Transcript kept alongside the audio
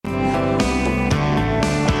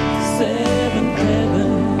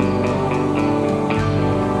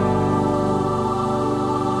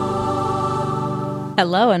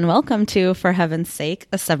Hello and welcome to For Heaven's Sake,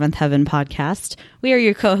 a Seventh Heaven podcast. We are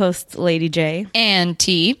your co-hosts, Lady J. And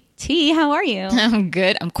T. T, how are you? I'm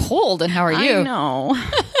good. I'm cold. And how are you? I know.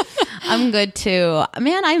 I'm good too.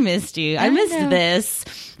 Man, I missed you. I missed this.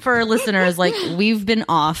 For listeners, like we've been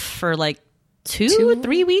off for like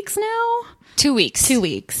 3 weeks now. 2 weeks. 2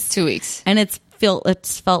 weeks. 2 weeks. And it's felt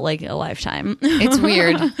like a lifetime. It's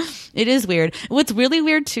weird. It is weird. What's really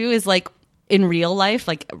weird too is like in real life,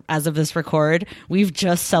 like as of this record, we've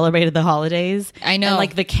just celebrated the holidays. I know. And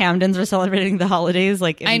like the Camdens are celebrating the holidays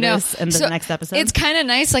like in this and the next episode. It's kind of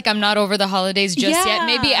nice. Like I'm not over the holidays just yet.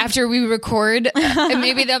 Maybe after we record,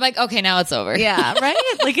 maybe they're like, okay, now it's over. Yeah, right?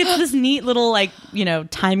 Like it's this neat little like,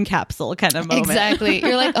 time capsule kind of moment. Exactly.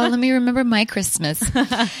 You're like, oh, let me remember my Christmas.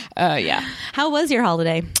 Yeah. How was your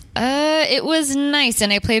holiday? It was nice.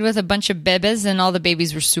 And I played with a bunch of bebes and all the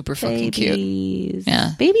babies were super fucking cute.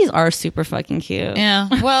 Yeah. Babies are super fucking cute. Yeah.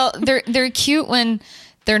 Well, they're cute when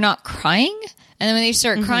they're not crying. And then when they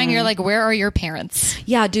start crying, you're like, where are your parents?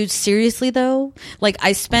 Yeah, dude, seriously though. Like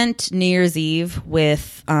I spent New Year's Eve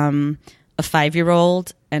with a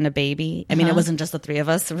 5-year-old and a baby. I mean, it wasn't just the three of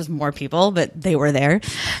us. There was more people, but they were there.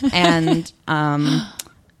 And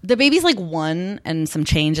the baby's like 1 and some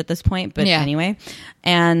change at this point, but anyway.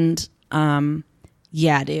 And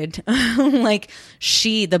yeah, dude. Like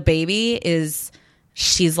the baby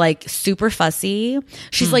she's like super fussy.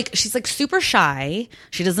 She's like super shy.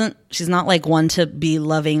 She's not like one to be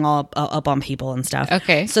loving all up on people and stuff.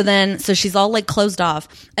 Okay. So she's all like closed off.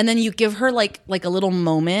 And then you give her like a little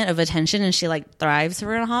moment of attention and she like thrives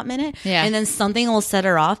for a hot minute. Yeah. And then something will set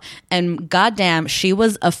her off. And goddamn, she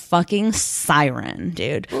was a fucking siren,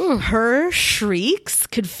 dude. Ooh. Her shrieks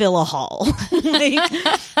could fill a hall. Like,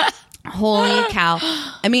 holy cow.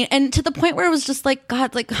 I mean, and to the point where it was just like,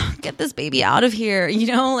 God, like, get this baby out of here,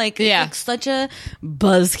 like such a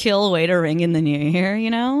buzzkill way to ring in the new year,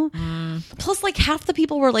 Plus like half the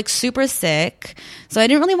people were like super sick, so I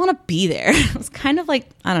didn't really want to be there. It was kind of like,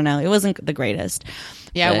 I don't know, it wasn't the greatest.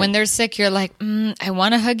 Yeah, when they're sick, you're like, I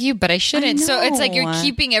want to hug you, but I shouldn't. So it's like you're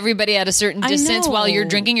keeping everybody at a certain distance while you're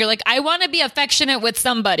drinking. You're like, I want to be affectionate with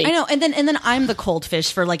somebody. I know, and then I'm the cold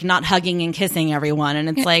fish for like not hugging and kissing everyone, and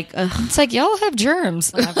it's like, ugh. It's like y'all have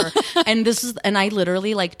germs. Whatever. And I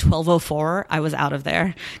literally like 12:04, I was out of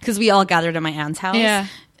there because we all gathered at my aunt's house. Yeah.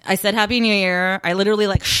 I said Happy New Year. I literally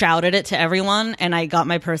like shouted it to everyone and I got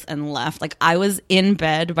my purse and left. Like I was in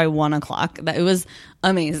bed by 1:00. It was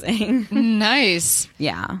amazing. Nice.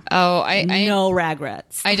 Yeah. Oh, I no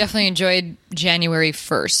regrets. I definitely enjoyed January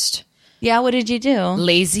 1st. Yeah, what did you do?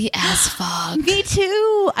 Lazy as fuck. Me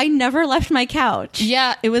too. I never left my couch.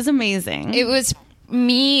 Yeah. It was amazing. It was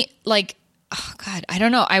me like, oh God, I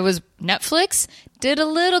don't know. I was Netflix, did a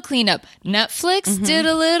little cleanup. Netflix, did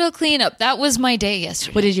a little cleanup. That was my day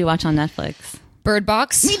yesterday. What did you watch on Netflix? Bird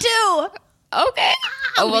Box. Me too. Okay.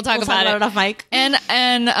 We'll talk about it off mic.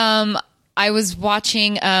 And I was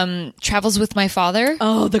watching Travels with My Father.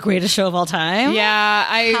 Oh, the greatest show of all time.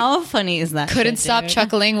 Yeah. How funny is that? Couldn't stop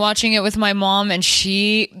chuckling watching it with my mom, and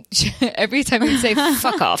she every time you'd say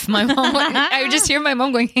 "fuck off," my mom I would just hear my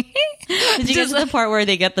mom going. Did you get to the part where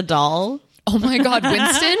they get the doll? Oh my God,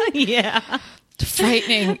 Winston! Yeah.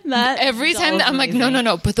 Frightening. Every time I'm like,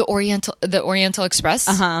 no. But the Oriental Express,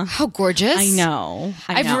 how gorgeous! I know.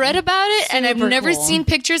 I've read about it, and I've never cool. seen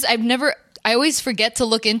pictures. I always forget to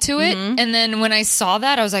look into it, and then when I saw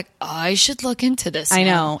that, I was like, oh, I should look into this. I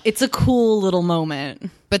know. It's a cool little moment.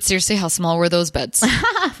 But seriously, how small were those beds?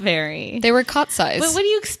 Very. They were cot size. But what do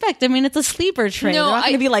you expect? I mean, it's a sleeper train. No, They're not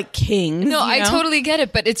going to be like kings. No, I totally get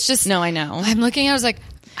it, but it's just. No, I know. I'm looking. I was like,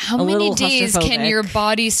 how many days can your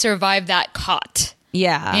body survive that cot?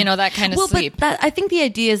 Yeah. That kind of sleep. But I think the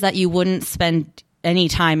idea is that you wouldn't spend any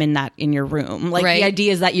time in your room. Like the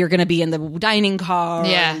idea is that you're going to be in the dining car or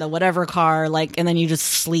in the whatever car, like, and then you just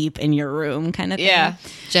sleep in your room kind of thing. Yeah.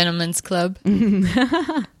 Gentleman's Club. And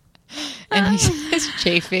he's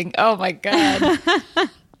chafing. Oh my God.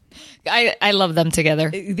 I love them together.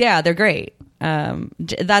 Yeah, they're great.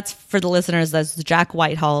 That's for the listeners. That's Jack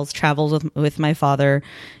Whitehall's Travels with My Father.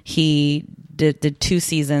 He did 2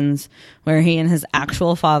 seasons where he and his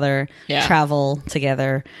actual father travel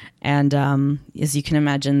together, and as you can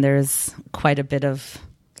imagine, there's quite a bit of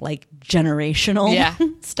like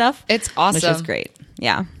generational stuff. It's awesome, which is great.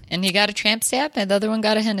 Yeah. And he got a tramp stamp, and the other one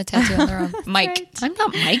got a henna tattoo on their arm. Mike. Right. I'm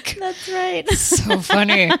not Mike. That's right. So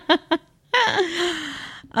funny.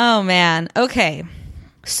 Oh, man. Okay.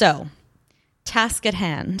 So, task at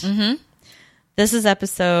hand. This is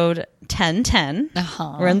episode 1010.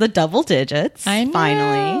 We're in the double digits. I know.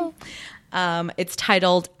 Finally. It's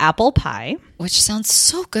titled Apple Pie. Which sounds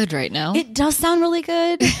so good right now. It does sound really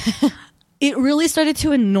good. It really started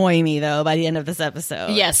to annoy me though by the end of this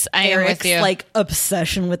episode. Yes, I am Eric's with you. like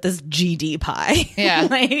obsession with this GD pie. Yeah.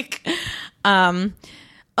 Like,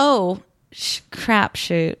 crap,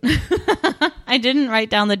 shoot. I didn't write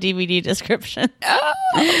down the DVD description.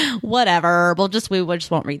 Oh. Whatever. We just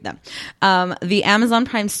won't read them. The Amazon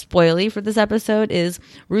Prime spoilie for this episode is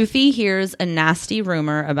Ruthie hears a nasty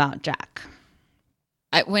rumor about Jack.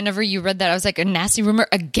 Whenever you read that, I was like, a nasty rumor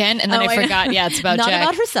again? And then I forgot. Yeah, it's about Not Jack.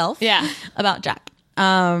 about herself. Yeah. About Jack.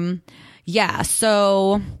 Yeah,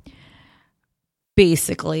 so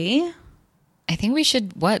basically, I think we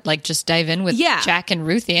should, just dive in with Yeah. Jack and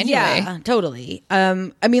Ruthie anyway. yeah, totally.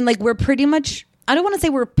 I mean, like, we're pretty much, I don't want to say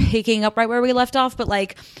we're picking up right where we left off, but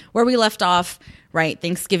like where we left off, right?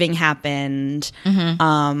 Thanksgiving happened.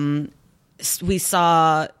 We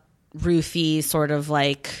saw Ruthie sort of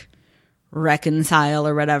like reconcile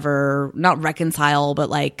or whatever, not reconcile, but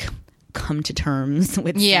like come to terms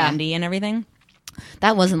with Sandy and everything.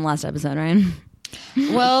 That wasn't the last episode, right?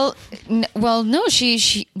 Well, no,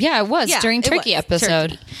 she it was during Turkey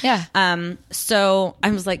episode. Turkey. Yeah. So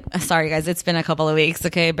I was like, sorry guys, it's been a couple of weeks.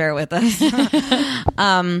 Okay, bear with us.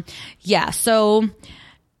 So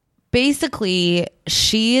basically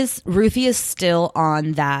Ruthie is still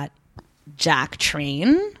on that Jack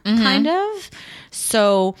train, kind of.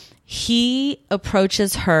 So he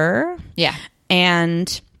approaches her. Yeah.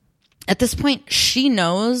 And at this point, she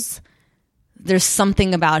knows there's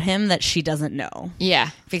something about him that she doesn't know.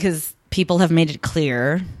 Yeah. Because people have made it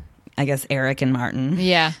clear. I guess Eric and Martin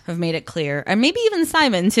have made it clear. And maybe even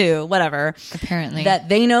Simon too, whatever. Apparently. That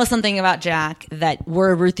they know something about Jack that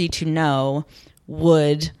were Ruthie to know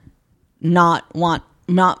would not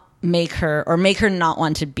make her not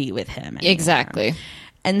want to be with him anymore. Exactly.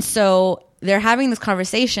 And so they're having this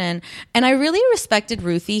conversation, and I really respected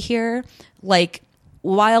Ruthie here. Like,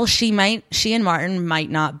 while she and Martin might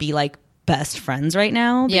not be like best friends right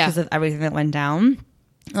now because of everything that went down,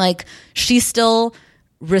 like, she still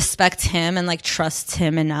respects him and like trusts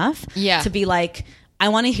him enough to be like, I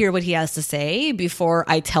want to hear what he has to say before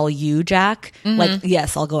I tell you, Jack. Like,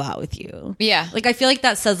 yes, I'll go out with you. Yeah. Like, I feel like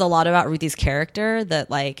that says a lot about Ruthie's character, that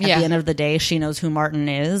like at the end of the day, she knows who Martin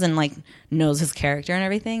is and like knows his character and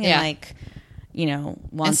everything. And like, you know,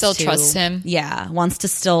 wants and still trusts him. Yeah. Wants to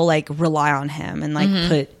still like rely on him and like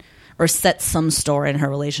put or set some store in her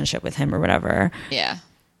relationship with him or whatever. Yeah.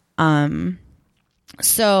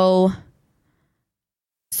 So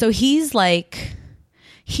he's like,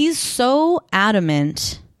 he's so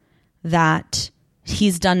adamant that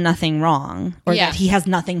he's done nothing wrong or that he has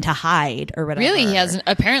nothing to hide or whatever. Really, he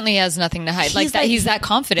has nothing to hide. Like that, he's that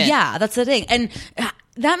confident. Yeah, that's the thing. And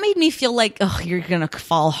that made me feel like, oh, you're gonna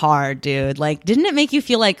fall hard, dude. Like, didn't it make you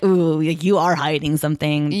feel like, ooh, you are hiding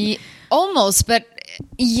something? Almost, but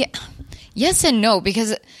yes and no,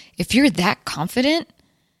 because if you're that confident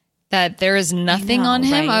that there is nothing on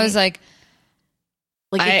him, right? I was like,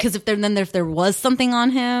 because if there was something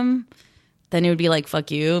on him, then it would be like,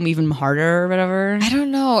 fuck you, even harder or whatever. I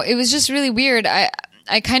don't know. It was just really weird. I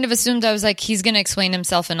kind of assumed, I was like, he's going to explain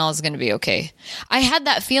himself and all is going to be okay. I had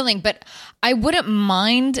that feeling, but I wouldn't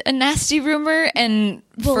mind a nasty rumor and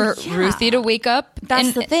for Ruthie to wake up.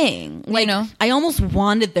 That's the thing. Like, you know, I almost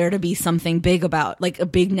wanted there to be something big about, like a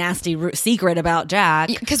big nasty secret about Jack.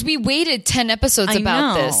 Because we waited 10 episodes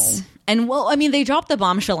about this. And well, I mean, they dropped the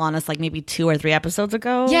bombshell on us like maybe 2 or 3 episodes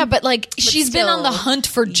ago. Yeah, but like she's been on the hunt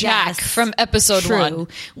for Jack from episode 1.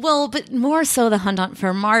 Well, but more so the hunt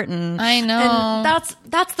for Martin. I know. And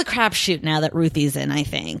that's the crapshoot now that Ruthie's in, I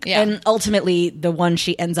think. Yeah. And ultimately, the one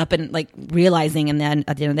she ends up in like realizing at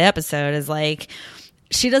the end of the episode is like,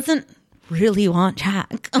 she doesn't really want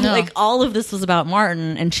Jack. No. Like, all of this was about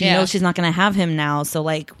Martin, and she knows she's not going to have him now, so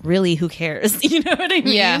like, really, who cares? You know what I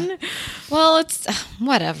mean? Yeah. Well, it's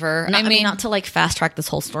whatever. I mean, not to like fast track this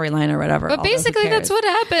whole storyline or whatever, but basically that's what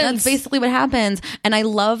happens. That's basically what happens. And I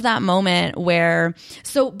love that moment where,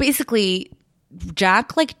 so basically,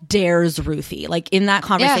 Jack like dares Ruthie, like in that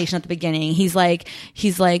conversation at the beginning, he's like,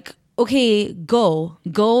 okay, go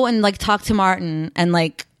and like talk to Martin and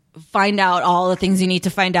like find out all the things you need to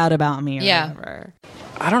find out about me or whatever.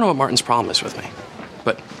 I don't know what Martin's problem is with me,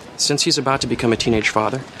 but since he's about to become a teenage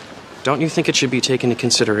father, don't you think it should be taken into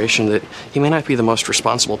consideration that he may not be the most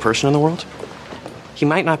responsible person in the world? He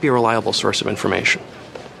might not be a reliable source of information.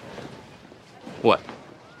 What?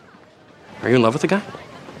 Are you in love with the guy?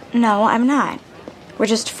 No, I'm not. We're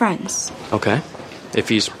just friends. Okay. If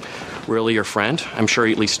he's really your friend, I'm sure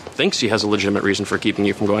he at least thinks he has a legitimate reason for keeping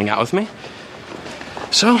you from going out with me.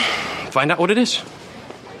 So, find out what it is.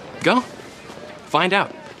 Go. Find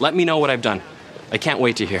out. Let me know what I've done. I can't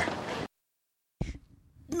wait to hear.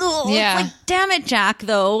 ugh, Yeah. it's like, damn it, Jack,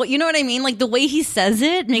 though. You know what I mean? Like, the way he says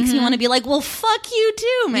it makes me want to be like, well, fuck you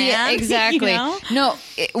too, man. Yeah, exactly. You know? No,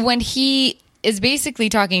 when he is basically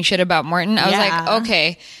talking shit about Martin, I was Yeah. like,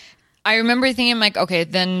 okay. I remember thinking, like, okay,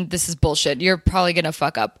 then this is bullshit. You're probably going to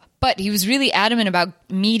fuck up. But he was really adamant about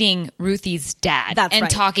meeting Ruthie's dad That's and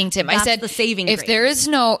right. talking to him. That's I said, the saving if grace. there is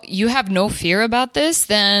you have no fear about this,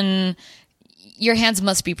 then your hands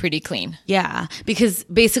must be pretty clean. Yeah, because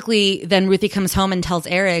basically then Ruthie comes home and tells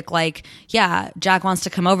Eric, like, yeah, Jack wants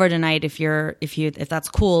to come over tonight if that's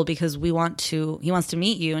cool, because he wants to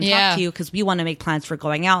meet you and Yeah. talk to you, because we want to make plans for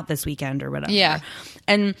going out this weekend or whatever. Yeah.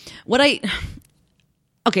 And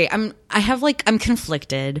I'm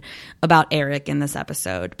conflicted about Eric in this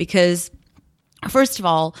episode, because first of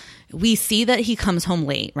all, we see that he comes home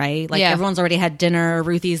late, right? Like, Yeah. everyone's already had dinner.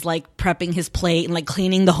 Ruthie's like prepping his plate and like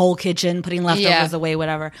cleaning the whole kitchen, putting leftovers away,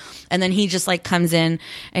 whatever. And then he just like comes in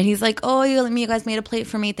and he's like, oh, you guys made a plate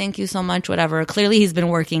for me. Thank you so much, whatever. Clearly he's been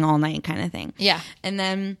working all night kind of thing. Yeah. And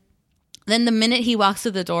then the minute he walks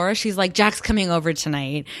through the door, she's like, Jack's coming over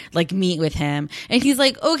tonight, like, meet with him. And he's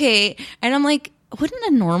like, okay. And I'm like, wouldn't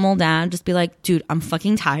a normal dad just be like, dude, I'm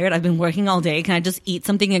fucking tired. I've been working all day. Can I just eat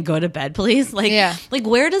something and go to bed, please? Like, Yeah. like,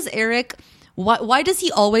 where does Eric, why does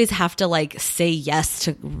he always have to like say yes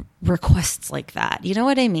to requests like that? You know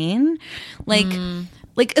what I mean? Like,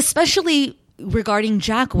 like, especially regarding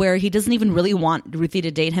Jack, where he doesn't even really want Ruthie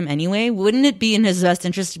to date him anyway. Wouldn't it be in his best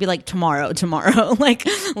interest to be like, tomorrow, like,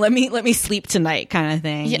 let me sleep tonight kind of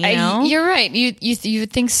thing? Yeah, you know? you're right. You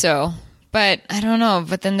would think so. But I don't know.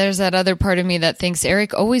 But then there's that other part of me that thinks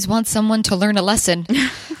Eric always wants someone to learn a lesson.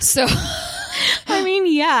 So, I mean,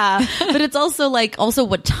 yeah, but it's also like,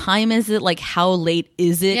 what time is it? Like, how late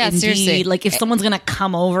is it? Yeah, indeed? seriously. Like, if someone's gonna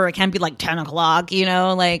come over, it can't be like 10 o'clock. You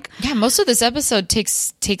know, like, yeah, most of this episode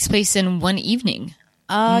takes place in one evening.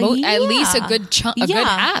 yeah. At least a good chunk, a good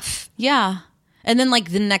half. Yeah, and then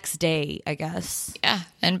like the next day, I guess. Yeah,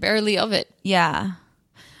 and barely of it. Yeah.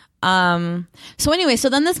 So anyway, so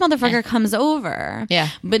then this motherfucker comes over. Yeah.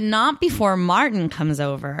 But not before Martin comes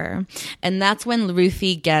over. And that's when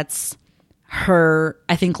Ruthie gets her,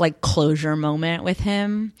 I think, like, closure moment with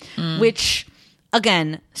him, which,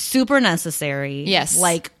 again, super necessary. Yes.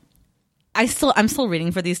 Like, I'm still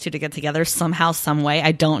reading for these two to get together somehow, some way.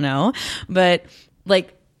 I don't know. But,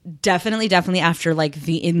 like, definitely after, like,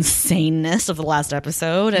 the insaneness of the last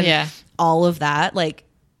episode and all of that, like,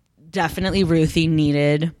 definitely Ruthie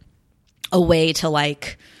needed a way to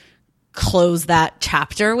like close that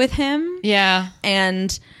chapter with him. Yeah.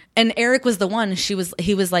 And Eric was the one. He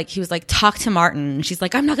was like, talk to Martin. She's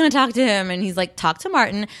like, I'm not going to talk to him. And he's like, talk to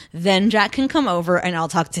Martin. Then Jack can come over and I'll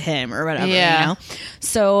talk to him or whatever. Yeah. You know?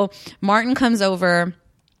 So Martin comes over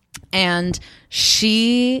and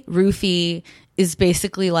Ruthie is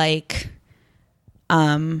basically like,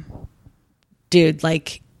 dude,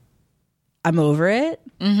 like, I'm over it.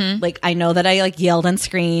 Mm-hmm. Like, I know that I like yelled and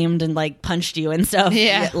screamed and like punched you and stuff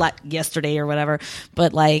yesterday or whatever,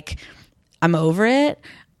 but like, I'm over it.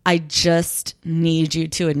 I just need you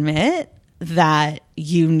to admit that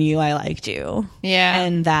you knew I liked you. Yeah.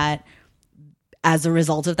 And that as a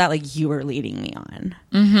result of that, like, you were leading me on.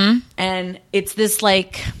 Mm-hmm. And it's this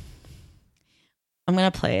like, I'm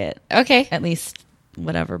going to play it. Okay. At least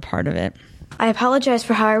whatever part of it. I apologize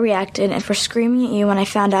for how I reacted and for screaming at you when I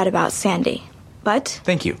found out about Sandy. But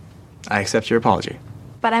Thank you. I accept your apology.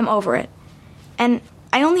 I'm over it. And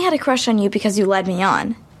I only had a crush on you because you led me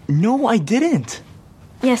on. No, I didn't.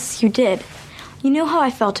 Yes, you did. You know how I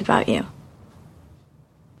felt about you.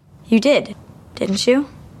 You did, didn't you?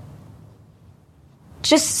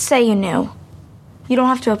 Just say you knew. You don't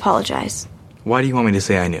have to apologize. Why do you want me to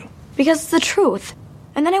say I knew? Because it's the truth.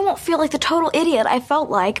 And then I won't feel like the total idiot I felt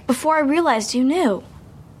like before I realized you knew.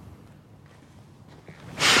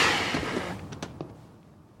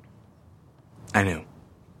 I knew.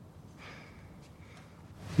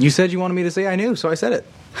 You said you wanted me to say I knew, so I said it.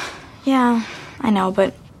 Yeah, I know,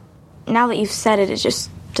 but now that you've said it, it just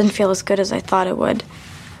didn't feel as good as I thought it would.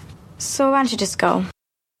 So why don't you just go?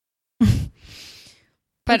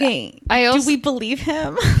 But Okay, I also, do we believe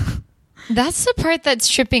him? that's the part that's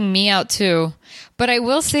tripping me out too. But I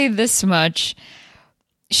will say this much.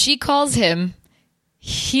 She calls him.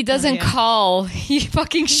 He doesn't call. He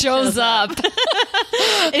fucking shows up.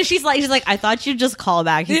 And she's like, I thought you'd just call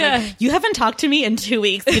back. He's like, you haven't talked to me in 2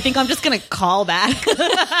 weeks. You think I'm just going to call back?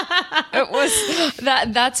 It was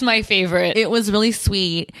that's my favorite. It was really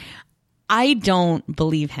sweet. I don't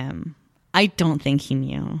believe him. I don't think he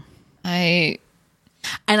knew. And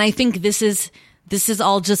I think this is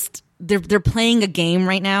all just, they're playing a game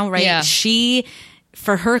right now, right? Yeah. She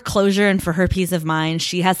for her closure and for her peace of mind,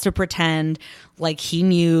 she has to pretend like he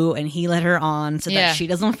knew and he let her on so that she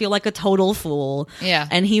doesn't feel like a total fool. Yeah.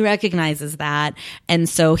 And he recognizes that. And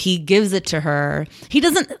so he gives it to her. He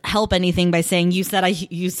doesn't help anything by saying, you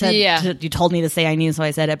told me to say I knew, so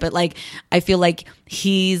I said it. But like, I feel like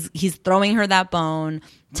he's throwing her that bone,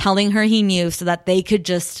 telling her he knew so that they could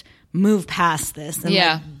just move past this and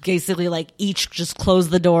like basically like each just close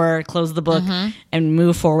the door, close the book, and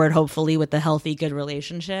move forward, hopefully with a healthy, good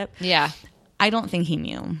relationship. Yeah. I don't think he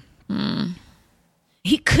knew.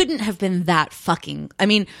 He couldn't have been that fucking, I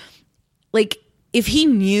mean, like if he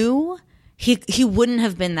knew, he wouldn't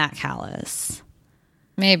have been that callous.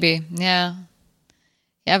 Maybe. Yeah.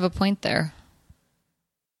 You have a point there.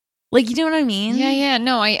 Like, you know what I mean? Yeah.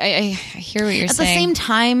 No, I hear what you're saying. At the same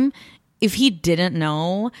time, if he didn't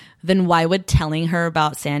know, then why would telling her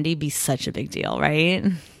about Sandy be such a big deal, right?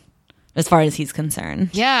 As far as he's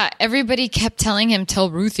concerned. Yeah, everybody kept telling him, tell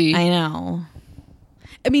Ruthie. I know.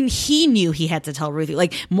 I mean, he knew he had to tell Ruthie.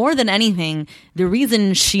 Like, more than anything, the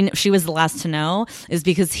reason she was the last to know is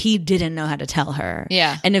because he didn't know how to tell her.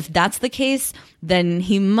 Yeah. And if that's the case, then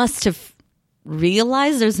he must have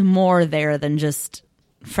realized there's more there than just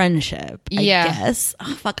friendship, I guess.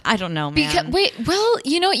 Oh, fuck, I don't know, man.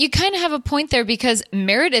 You kind of have a point there because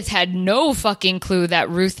Meredith had no fucking clue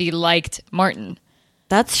that Ruthie liked Martin.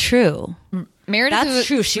 That's true. Meredith, that's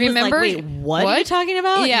true. She remember, was like, wait, what are you talking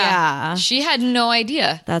about? Yeah. She had no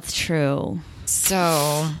idea. That's true.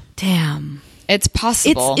 So, damn. It's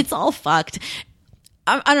possible. It's all fucked.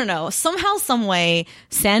 I don't know. Somehow, some way,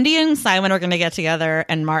 Sandy and Simon are going to get together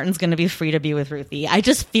and Martin's going to be free to be with Ruthie. I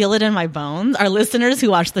just feel it in my bones. Our listeners who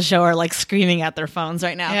watch the show are like screaming at their phones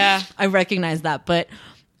right now. Yeah. I recognize that. But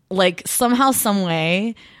like somehow, some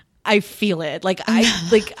way, I feel it.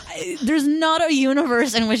 There's not a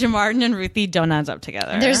universe in which Martin and Ruthie don't end up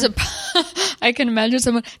together. I can imagine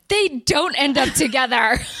someone, they don't end up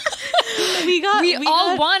together. We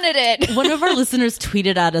all wanted it. One of our listeners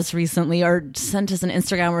tweeted at us recently or sent us an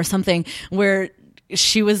Instagram or something where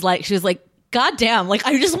she was like, God damn, like,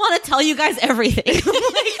 I just want to tell you guys everything.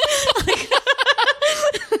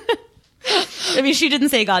 I mean, she didn't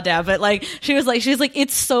say goddamn, but like she was like,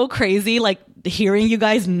 it's so crazy, like hearing you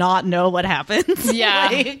guys not know what happens. Yeah,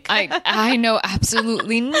 like, I know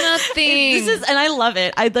absolutely nothing. And I love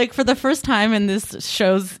it. I like for the first time in this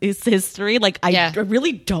show's history, like I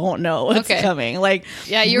really don't know what's coming. Like,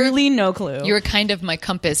 you're really no clue. You're kind of my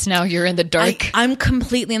compass. Now you're in the dark. I'm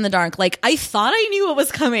completely in the dark. Like I thought I knew what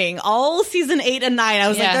was coming all season 8 and 9. I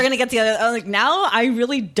was like, they're gonna get together. I was like, now I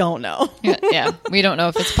really don't know. Yeah, we don't know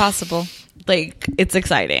if it's possible. Like, it's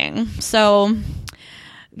exciting. So,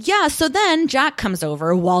 yeah. So then Jack comes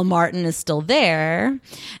over while Martin is still there.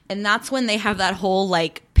 And that's when they have that whole,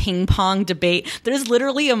 like, ping pong debate. There's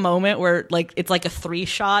literally a moment where, like, it's like a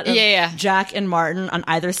 3-shot of Jack and Martin on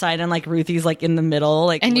either side, and, like, Ruthie's, like, in the middle.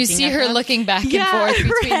 Like, and you see her looking back and forth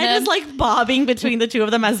between her head them. is, like, bobbing between the two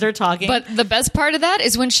of them as they're talking. But the best part of that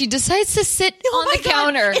is when she decides to sit on the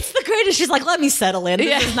counter. It's the greatest. She's like, let me settle in.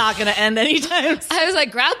 This is not going to end anytime soon. I was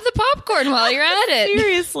like, grab the popcorn while you're at it.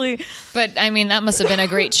 Seriously. But, I mean, that must have been a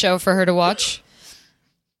great show for her to watch.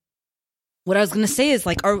 What I was going to say is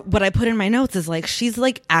like, or what I put in my notes is like, she's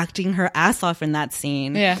like acting her ass off in that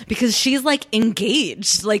scene. Yeah. Because she's like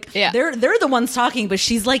engaged. Like they're the ones talking, but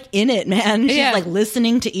she's like in it, man. She's like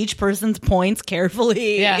listening to each person's points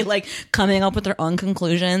carefully. Yeah. Like coming up with her own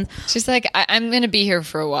conclusions. She's like, I'm going to be here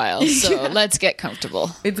for a while. So let's get comfortable.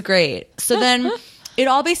 It's great. So then it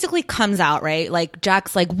all basically comes out, right? Like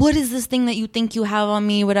Jack's like, what is this thing that you think you have on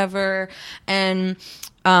me? Whatever. And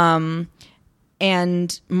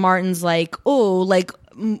Martin's like, oh, like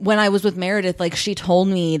when I was with Meredith, like she told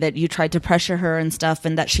me that you tried to pressure her and stuff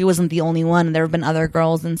and that she wasn't the only one. There have been other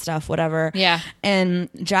girls and stuff, whatever. Yeah. And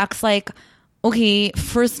Jack's like, okay,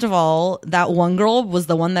 first of all, that one girl was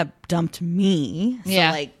the one that dumped me. So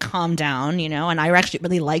like calm down, you know, and I actually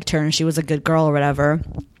really liked her and she was a good girl or whatever.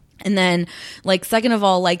 And then, like, second of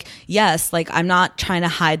all, like, yes, like I'm not trying to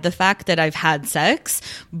hide the fact that I've had sex,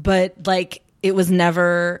 but like it was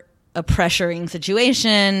never a pressuring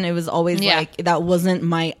situation. It was always like, that wasn't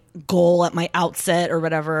my goal at my outset or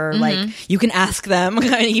whatever. Like, you can ask them.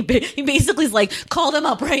 He basically is like, call them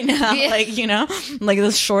up right now. Like, you know, like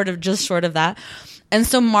just short of that. And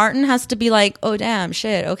so Martin has to be like, oh, damn,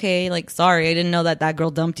 shit. Okay. Like, sorry. I didn't know that girl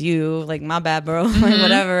dumped you. Like, my bad, bro. Like,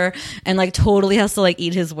 whatever. And like totally has to like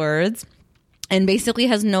eat his words and basically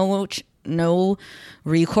has no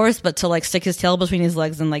recourse but to like stick his tail between his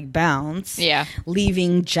legs and like bounce,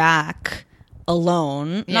 leaving Jack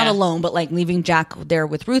alone. Not alone, but like leaving Jack there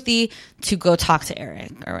with Ruthie to go talk to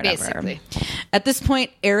Eric or whatever. Basically. At this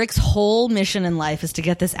point, Eric's whole mission in life is to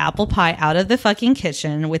get this apple pie out of the fucking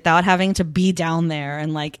kitchen without having to be down there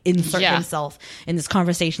and like insert himself in this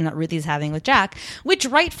conversation that Ruthie's having with Jack, which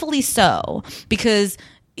rightfully so, because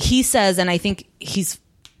he says, and I think he's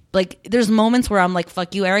like, there's moments where I'm like,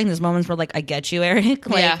 fuck you, Eric. There's moments where like, I get you, Eric.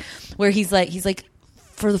 Like, where he's like,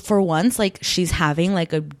 for once, like she's having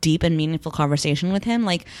like a deep and meaningful conversation with him.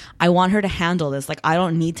 Like, I want her to handle this. Like, I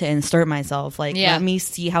don't need to insert myself. Like, let me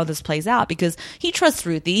see how this plays out, because he trusts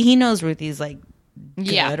Ruthie. He knows Ruthie's like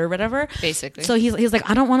good or whatever, basically. So he's like,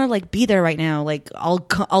 I don't want to like be there right now. Like, I'll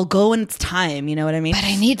go when it's time. You know what I mean? But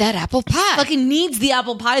I need that apple pie. He fucking needs the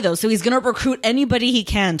apple pie though, so he's gonna recruit anybody he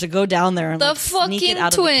can to go down there and the like, sneak it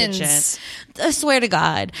out twins. of the kitchen. I swear to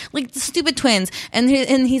God, like the stupid twins, and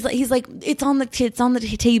he's like, it's on the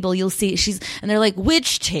table. You'll see. And they're like,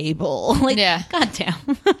 which table? Like,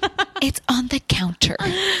 goddamn, it's on the counter.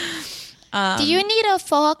 Do you need a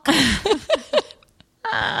fork?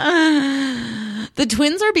 The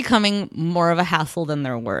twins are becoming more of a hassle than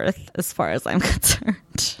they're worth, as far as I'm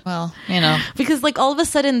concerned. Well, you know, because like all of a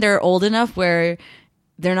sudden they're old enough where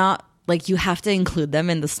they're not like, you have to include them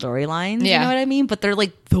in the storylines. You know what I mean? But they're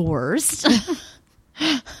like the worst.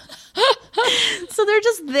 So they're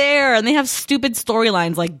just there and they have stupid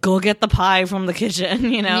storylines like, go get the pie from the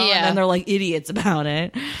kitchen, you know? And then they're like idiots about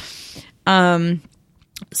it.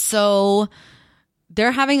 So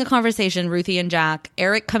they're having a conversation, Ruthie and Jack.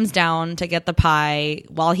 Eric comes down to get the pie.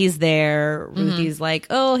 While he's there, Ruthie's like,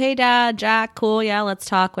 oh, hey, Dad, Jack, cool, yeah, let's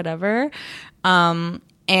talk, whatever.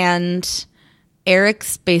 And Eric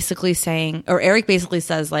basically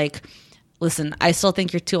says, like, listen, I still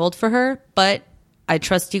think you're too old for her, but I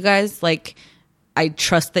trust you guys. Like, I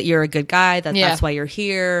trust that you're a good guy, that's why you're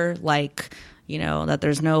here. Like, you know, that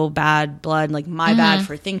there's no bad blood, like my bad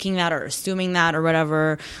for thinking that or assuming that or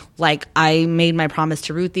whatever. Like, I made my promise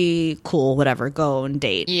to Ruthie. Cool, whatever, go and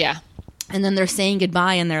date. Yeah. And then they're saying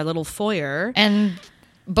goodbye in their little foyer. And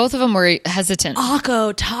both of them were hesitant.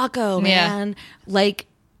 Taco, man. Like,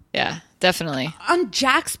 yeah, definitely. On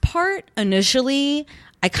Jack's part, initially,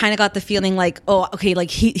 I kind of got the feeling like, oh, okay,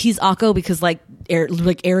 like he's Akko because like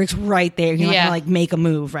Eric's right there. He's not gonna like make a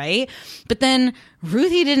move, right? But then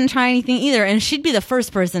Ruthie didn't try anything either, and she'd be the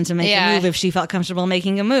first person to make a move if she felt comfortable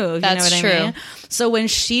making a move. That's you know what I mean? true. So when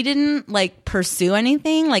she didn't like pursue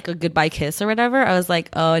anything, like a goodbye kiss or whatever, I was like,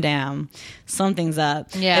 oh damn, something's up.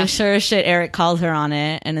 Yeah. And sure as shit, Eric called her on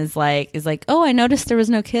it and is like, oh, I noticed there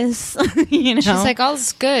was no kiss. You know, she's like,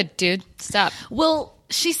 all's good, dude. Stop. Well,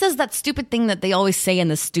 she says that stupid thing that they always say in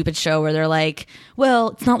this stupid show where they're like, well,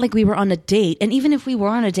 it's not like we were on a date. And even if we were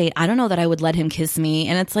on a date, I don't know that I would let him kiss me.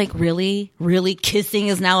 And it's like, really? Really? Kissing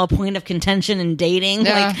is now a point of contention in dating?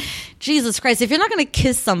 Yeah. Like, Jesus Christ, if you're not going to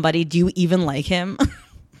kiss somebody, do you even like him?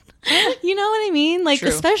 You know what I mean? Like, True.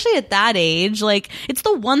 Especially at that age, like, it's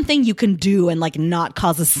the one thing you can do and like not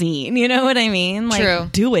cause a scene. You know what I mean? Like, True.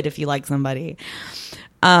 Do it if you like somebody.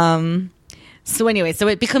 So anyway, so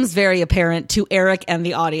it becomes very apparent to Eric and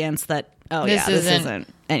the audience that, this isn't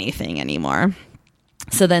anything anymore.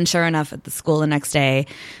 So then sure enough, at the school the next day,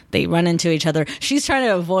 they run into each other. She's trying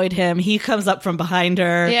to avoid him. He comes up from behind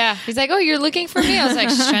her. Yeah. He's like, oh, you're looking for me? I was like,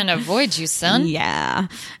 she's trying to avoid you, son. Yeah.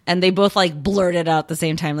 And they both like blurted out at the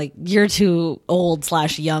same time, like, you're too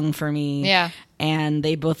old/young for me. Yeah. And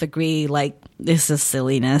they both agree, like, this is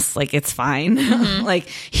silliness. Like, it's fine. Like,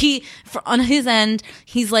 on his end,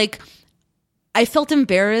 he's like, I felt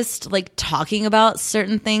embarrassed, like, talking about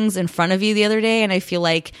certain things in front of you the other day. And I feel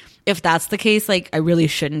like if that's the case, like, I really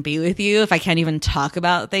shouldn't be with you if I can't even talk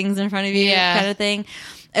about things in front of you, kind of thing.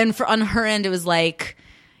 And on her end, it was like,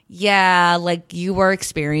 yeah, like, you were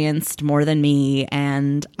experienced more than me,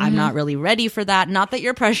 and I'm not really ready for that. Not that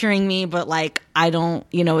you're pressuring me, but like, I don't,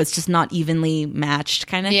 you know, it's just not evenly matched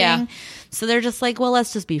kind of thing. So they're just like, well,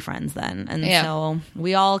 let's just be friends then. And so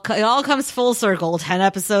it all comes full circle. 10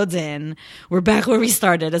 episodes in, we're back where we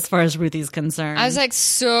started as far as Ruthie's concerned. I was like,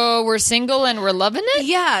 so we're single and we're loving it?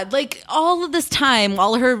 Yeah, like all of this time,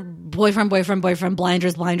 all her boyfriend,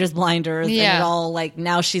 blinders. And it all like,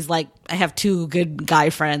 now she's like, I have 2 good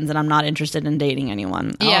guy friends and I'm not interested in dating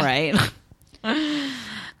anyone. Yeah. All right.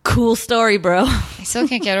 Cool story, bro. I still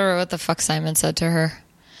can't get over what the fuck Simon said to her.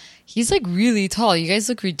 He's like really tall. You guys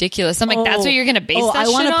look ridiculous. I'm like, that's what you're going to base that I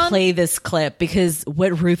shit on? want to play this clip because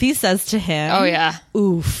what Ruthie says to him. Oh, yeah.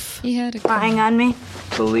 Oof. He had a Spying on me?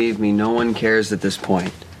 Believe me, no one cares at this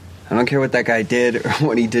point. I don't care what that guy did or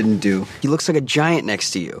what he didn't do. He looks like a giant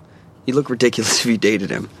next to you. You'd look ridiculous if you dated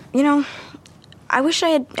him. You know, I wish I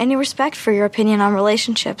had any respect for your opinion on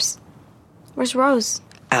relationships. Where's Rose?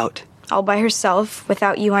 Out. all by herself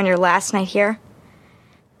without you on your last night here.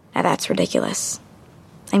 Now that's ridiculous.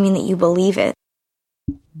 I mean that you believe it.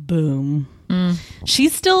 Boom.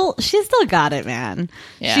 She's still got it, man.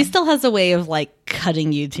 Yeah. She still has a way of like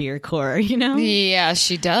cutting you to your core, you know? Yeah,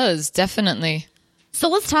 she does. Definitely. So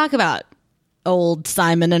let's talk about old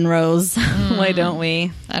Simon and Rose. Why don't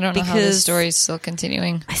we? I don't know how this story is still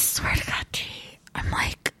continuing. I swear to God, G,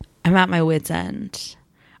 I'm at my wit's end.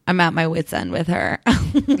 I'm at my wit's end with her.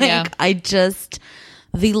 Yeah.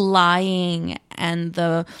 The lying and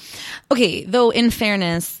okay, though in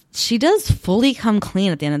fairness, she does fully come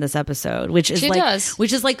clean at the end of this episode, which is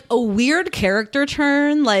like a weird character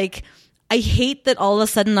turn. Like, I hate that all of a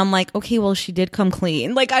sudden I'm like, okay, well, she did come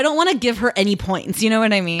clean. Like, I don't want to give her any points. You know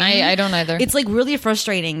what I mean? I don't either. It's like really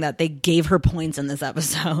frustrating that they gave her points in this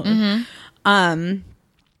episode.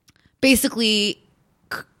 Basically,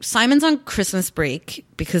 Simon's on Christmas break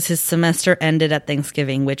because his semester ended at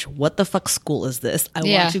Thanksgiving, which, what the fuck school is this? I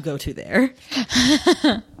want to go to there.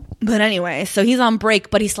 But anyway, so he's on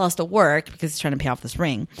break, but he still has to work because he's trying to pay off this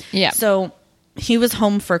ring. Yeah. So he was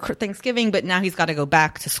home for Thanksgiving, but now he's got to go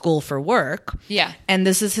back to school for work. Yeah. And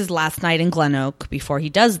this is his last night in Glen Oak before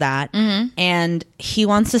he does that. And he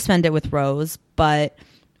wants to spend it with Rose, but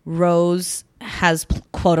Rose has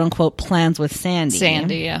quote unquote plans with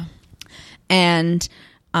Sandy. Yeah. And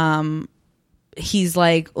he's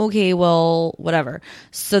like, okay, well, whatever.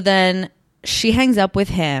 So then she hangs up with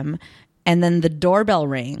him, and then the doorbell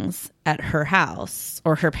rings at her house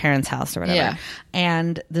or her parents' house or whatever. Yeah.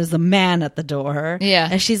 And there's a man at the door. Yeah.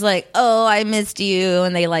 And she's like, oh, I missed you.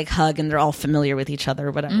 And they like hug and they're all familiar with each other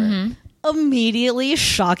or whatever. Immediately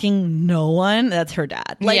shocking no one. That's her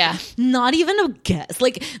dad. Like, not even a guess.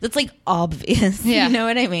 Like, that's like obvious. Yeah. You know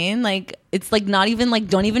what I mean? Like, it's like not even like,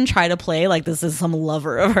 don't even try to play like this is some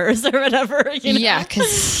lover of hers or whatever. You know? Yeah,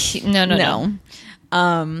 because no.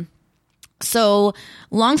 So,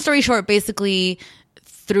 long story short, basically,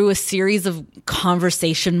 through a series of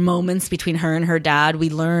conversation moments between her and her dad, we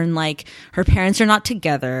learn like her parents are not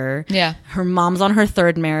together. Yeah. Her mom's on her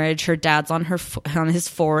third marriage. Her dad's on his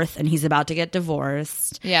fourth, and he's about to get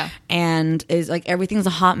divorced. Yeah. And is like everything's a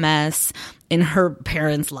hot mess in her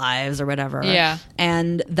parents' lives or whatever. Yeah.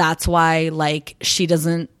 And that's why like she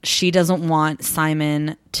doesn't want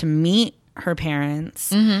Simon to meet her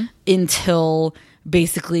parents until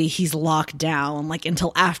basically he's locked down, like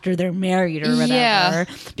until after they're married or whatever,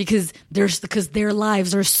 because their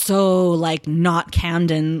lives are so like not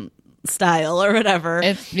Camden style or whatever.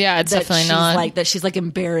 It's definitely not like that. She's like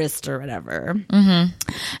embarrassed or whatever.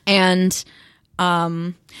 And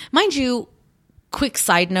mind you, quick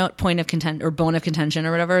side note, point of content or bone of contention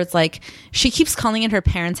or whatever, it's like she keeps calling it her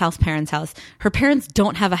parents' house. Her parents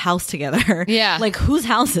don't have a house together. Yeah. Like, whose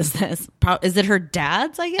house is this? Is it her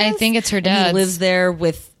dad's, I guess? I think it's her And dad's. he lives there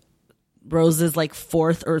with Rose's like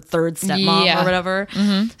fourth or third stepmom or whatever.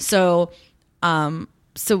 So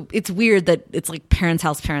it's weird that it's like parents'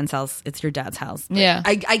 house, it's your dad's house. But Yeah.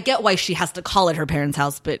 I get why she has to call it her parents'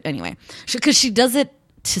 house, but anyway, because she does it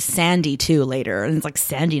to Sandy too later, and it's like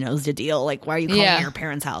Sandy knows the deal. Like, why are you calling it your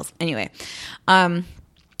parents' house anyway?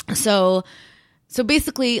 So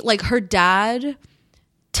basically, like, her dad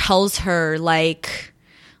tells her like,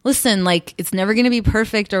 listen, like, it's never gonna be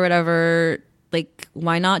perfect or whatever. Like,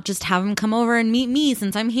 why not just have him come over and meet me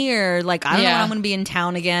since I'm here? Like, I don't know when I'm gonna be in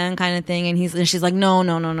town again, kind of thing. And she's like, no,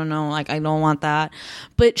 like, I don't want that.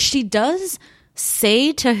 But she does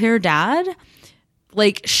say to her dad,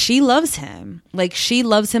 like, she loves him. Like, she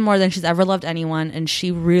loves him more than she's ever loved anyone, and she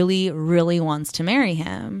really, really wants to marry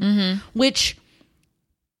him. Which,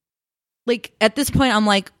 like, at this point, I'm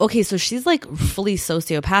like, okay, so she's like fully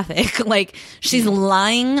sociopathic. Like, she's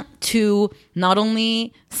lying to not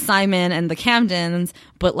only Simon and the Camdens,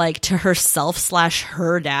 but like to herself /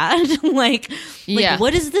 her dad. like,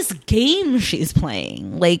 what is this game she's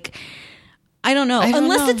playing? Like, I don't know.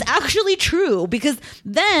 Unless it's actually true, because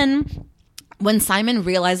then when Simon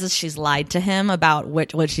realizes she's lied to him about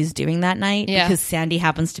what she's doing that night, because Sandy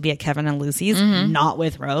happens to be at Kevin and Lucy's, not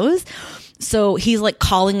with Rose. So he's like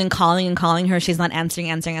calling her. She's not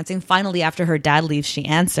answering. Finally, after her dad leaves, she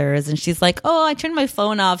answers, and she's like, oh, I turned my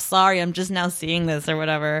phone off. Sorry, I'm just now seeing this or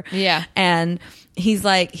whatever. Yeah. And he's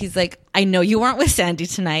like, I know you weren't with Sandy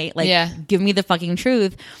tonight. Like, give me the fucking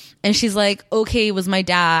truth. And she's like, okay, it was my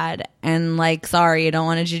dad. And like, sorry, I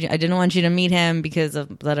didn't want you to meet him because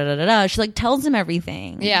of da da da da da. She like tells him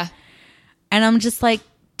everything. Yeah. And I'm just like,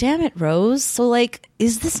 damn it, Rose. So like,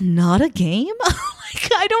 is this not a game? Like,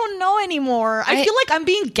 I don't know anymore. I feel like I'm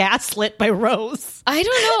being gaslit by Rose. I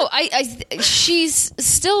don't know. She's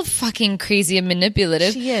still fucking crazy and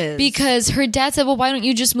manipulative. She is. Because her dad said, well, why don't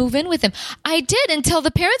you just move in with him? I did until the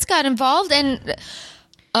parents got involved, and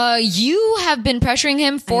you have been pressuring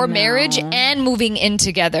him for marriage and moving in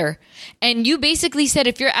together. And you basically said,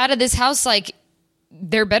 if you're out of this house, like,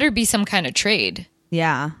 there better be some kind of trade.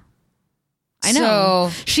 Yeah. I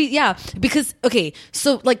know. So, because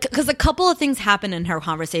because a couple of things happen in her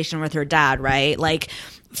conversation with her dad, right? Like,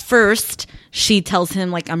 first, she tells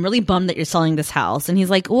him, like, I'm really bummed that you're selling this house. And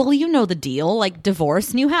he's like, well, you know the deal, like,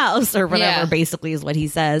 divorce, new house, or whatever, basically is what he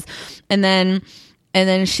says. And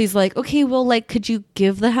then she's like, okay, well, like, could you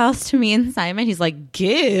give the house to me and Simon? He's like,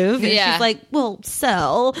 give? And she's like, well,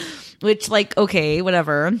 sell. Which, like, okay,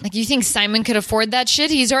 whatever. Like, you think Simon could afford that shit?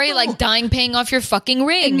 He's already, like, dying paying off your fucking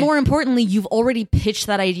ring. And more importantly, you've already pitched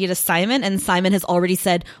that idea to Simon, and Simon has already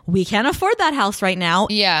said, we can't afford that house right now.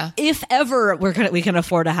 Yeah. If ever we can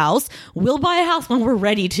afford a house, we'll buy a house when we're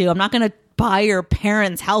ready to. I'm not going to buy your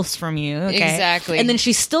parents' house from you. Okay? Exactly. And then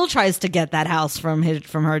she still tries to get that house from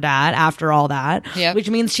her dad after all that. Yep. Which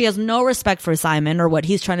means she has no respect for Simon or what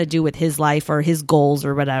he's trying to do with his life or his goals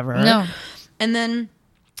or whatever. No. And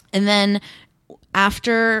then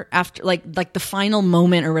after like the final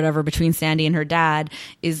moment or whatever between Sandy and her dad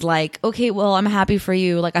is like, okay, well, I'm happy for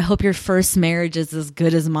you. Like, I hope your first marriage is as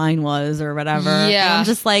good as mine was or whatever. Yeah. And I'm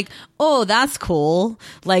just like, oh, that's cool.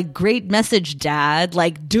 Like, great message, Dad.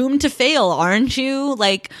 Like, doomed to fail, aren't you?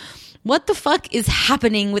 Like, what the fuck is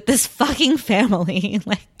happening with this fucking family?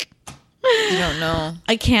 Like, I don't know.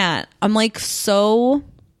 I can't. I'm like,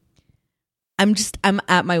 I'm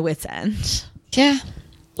at my wit's end. Yeah.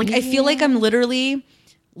 Like, I feel like I'm literally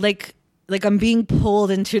like I'm being pulled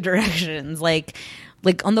in two directions. Like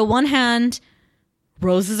on the one hand,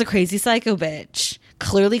 Rose is a crazy psycho bitch.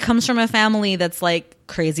 Clearly comes from a family that's like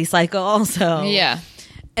crazy psycho also. Yeah.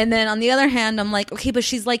 And then on the other hand, I'm like, okay, but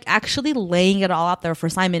she's like actually laying it all out there for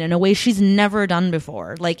Simon in a way she's never done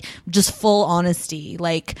before. Like, just full honesty.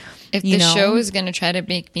 Like, if the show is going to try to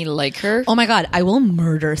make me like her. Oh my God, I will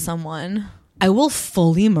murder someone. I will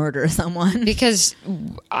fully murder someone. Because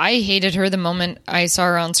I hated her the moment I saw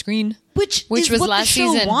her on screen. Which was what last the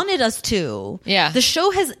show season. wanted us to. Yeah. The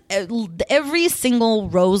show has every single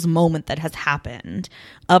Rose moment that has happened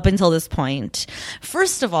up until this point.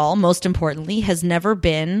 First of all, most importantly, has never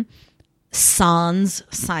been sans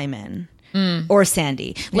Simon or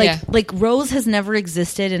Sandy. Like Rose has never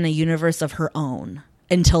existed in a universe of her own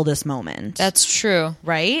until this moment. That's true.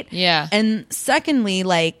 Right? Yeah. And secondly,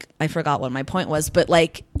 like, I forgot what my point was, but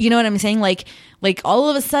like, you know what I'm saying? Like all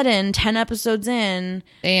of a sudden, 10 episodes in,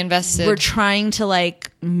 they invested. We're trying to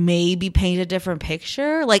like maybe paint a different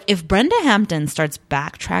picture. Like, if Brenda Hampton starts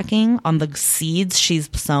backtracking on the seeds she's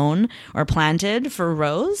sown or planted for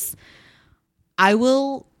Rose, I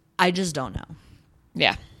just don't know.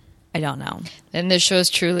 Yeah. I don't know. And this show is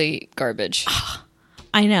truly garbage.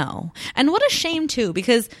 I know. And what a shame, too,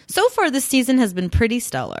 because so far this season has been pretty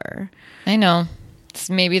stellar. I know. It's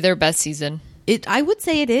maybe their best season. I would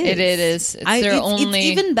say it is. It is. It's it's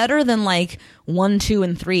even better than like 1, 2,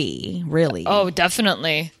 and 3, really. Oh,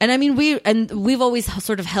 definitely. And I mean, we've always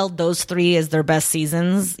sort of held those 3 as their best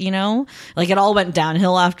seasons, you know? Like, it all went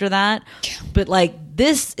downhill after that. But like,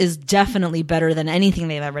 this is definitely better than anything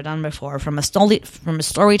they've ever done before from a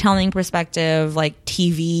storytelling perspective, like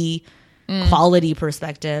TV quality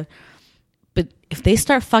perspective. But if they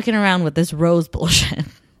start fucking around with this Rose bullshit,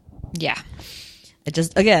 yeah, it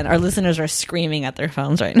just, again, our listeners are screaming at their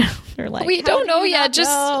phones right now. They're like, we don't know yet. Just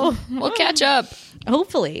we'll catch up.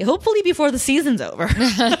 Hopefully before the season's over.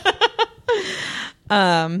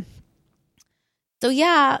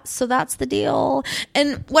 So that's the deal.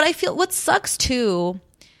 And what sucks too,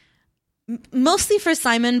 mostly for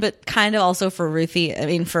Simon, but kind of also for Ruthie, I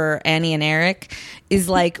mean, for Annie and Eric, is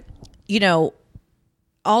like, you know,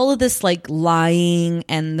 all of this like lying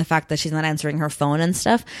and the fact that she's not answering her phone and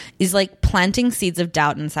stuff is like planting seeds of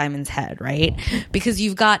doubt in Simon's head, right? Because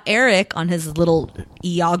you've got Eric on his little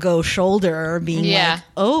Iago shoulder being like,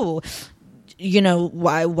 oh, you know,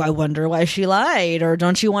 why wonder why she lied? Or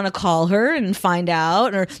don't you want to call her and find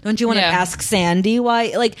out? Or don't you want to ask Sandy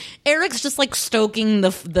why? Like, Eric's just like stoking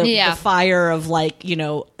the fire of like, you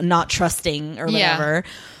know, not trusting or whatever.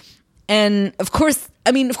 And of course,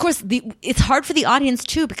 it's hard for the audience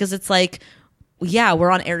too, because it's like, yeah,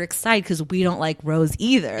 we're on Eric's side because we don't like Rose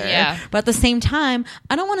either. Yeah. But at the same time,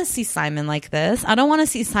 I don't want to see Simon like this. I don't want to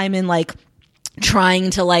see Simon like trying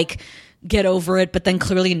to like get over it, but then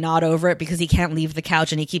clearly not over it because he can't leave the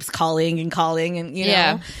couch and he keeps calling and calling and you know.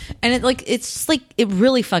 Yeah. And it's just like it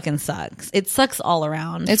really fucking sucks. It sucks all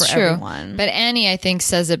around. It's for true. Everyone. But Annie, I think,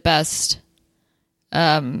 says it best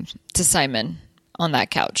to Simon on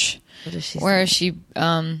that couch. What does she where say?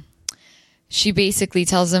 she basically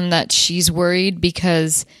tells him that she's worried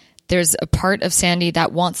because there's a part of Sandy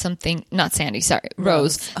that wants something, not Sandy, sorry,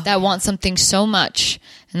 Rose, that wants something so much.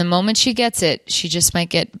 And the moment she gets it, she just might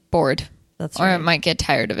get bored. That's or right. it might get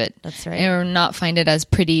tired of it. That's right. Or not find it as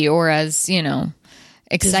pretty or as,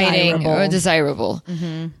 exciting or desirable.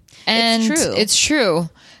 Mm-hmm. And it's true.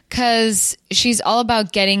 Because she's all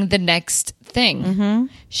about getting the next thing. Mm-hmm.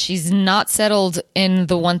 She's not settled in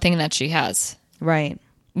the one thing that she has. Right.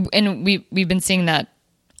 And we've been seeing that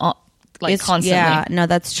constantly. Yeah, no,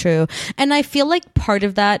 that's true. And I feel like part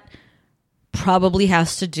of that probably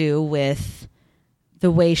has to do with the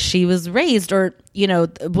way she was raised, or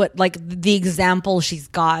what, like the example she's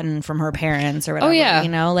gotten from her parents or whatever. Oh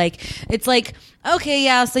yeah, like it's like, okay,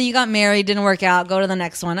 yeah, so you got married, didn't work out, go to the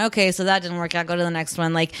next one. Okay, so that didn't work out, go to the next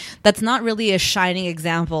one. Like that's not really a shining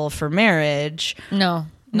example for marriage. No.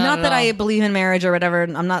 Not that I believe in marriage or whatever.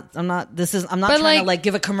 I'm not trying to like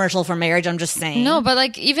give a commercial for marriage. I'm just saying. No, but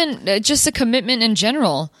like even just a commitment in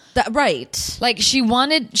general. Right. Like she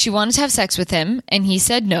wanted to have sex with him and he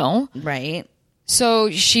said no. Right. So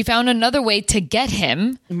she found another way to get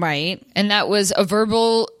him. Right. And that was a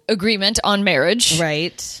verbal agreement on marriage.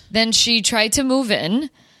 Right. Then she tried to move in.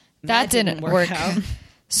 That didn't work out.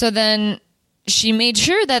 So then she made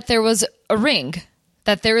sure that there was a ring.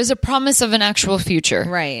 That there is a promise of an actual future.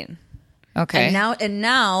 Right. Okay. And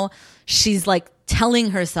now she's like telling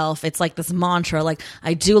herself, it's like this mantra, like,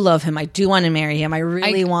 I do love him. I do want to marry him. I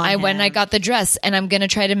really want him. When I got the dress and I'm going to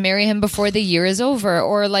try to marry him before the year is over,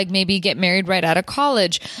 or like maybe get married right out of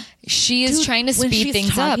college. She is trying to speed things up. When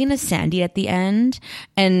she's talking to Sandy at the end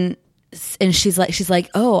and she's like,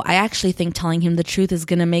 oh, I actually think telling him the truth is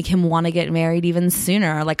going to make him want to get married even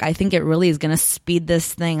sooner. Like, I think it really is going to speed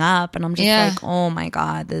this thing up. And I'm just like, oh my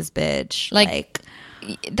God, this bitch. Like,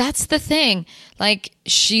 that's the thing. Like,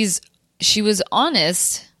 she was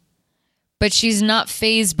honest, but she's not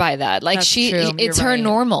fazed by that. Like, it's her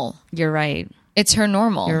normal. You're right. It's her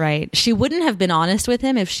normal. You're right. She wouldn't have been honest with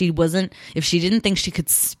him if she didn't think she could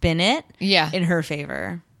spin it in her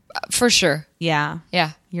favor. For sure. Yeah.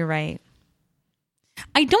 Yeah. You're right.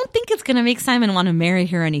 I don't think it's going to make Simon want to marry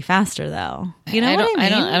her any faster, though. You know what I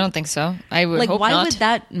mean? I don't think so. I would hope why not. would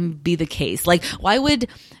that be the case? Like, why would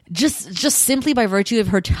just simply by virtue of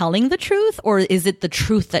her telling the truth, or is it the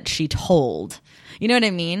truth that she told? You know what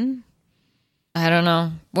I mean? I don't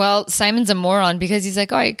know. Well, Simon's a moron because he's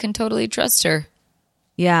like, oh, I can totally trust her.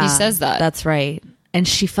 Yeah. He says that. That's right. And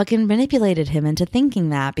she fucking manipulated him into thinking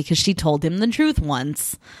that because she told him the truth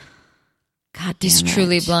once. God damn He's it.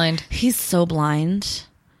 truly blind. He's so blind.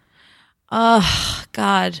 Oh,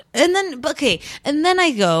 God. And then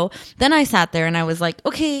I sat there and I was like,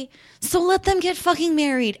 okay, so let them get fucking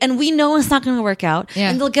married. And we know it's not going to work out.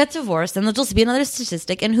 Yeah. And they'll get divorced and they'll just be another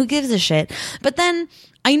statistic. And who gives a shit? But then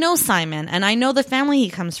I know Simon and I know the family he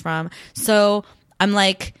comes from. So I'm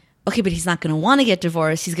like, okay, but he's not going to want to get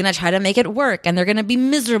divorced. He's going to try to make it work and they're going to be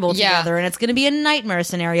miserable together and it's going to be a nightmare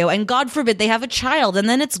scenario. And God forbid they have a child and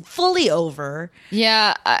then it's fully over.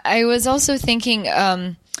 Yeah. I was also thinking,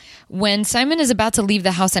 when Simon is about to leave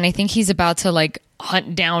the house and I think he's about to like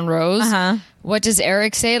hunt down Rose, what does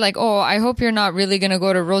Eric say? Like, oh, I hope you're not really going to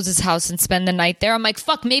go to Rose's house and spend the night there. I'm like,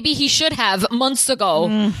 fuck, maybe he should have months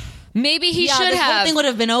ago. Maybe he should have. The whole thing would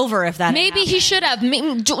have been over if that. Maybe he should have.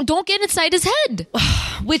 Don't get inside his head.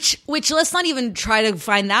 Which let's not even try to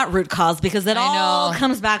find that root cause because it all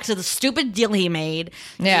comes back to the stupid deal he made.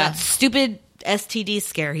 Yeah, that stupid STD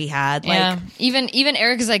scare he had. Like, yeah. Even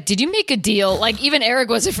Eric is like, did you make a deal? Like even Eric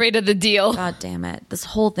was afraid of the deal. God damn it! This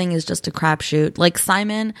whole thing is just a crapshoot. Like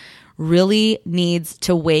Simon really needs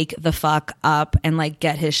to wake the fuck up and like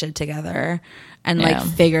get his shit together and like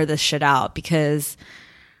figure this shit out because.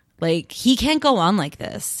 Like, he can't go on like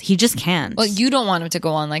this. He just can't. Well, you don't want him to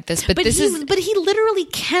go on like this, but he literally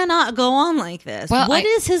cannot go on like this. Well, what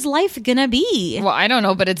is his life gonna be? Well, I don't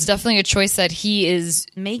know, but it's definitely a choice that he is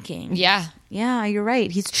making. Yeah. Yeah, you're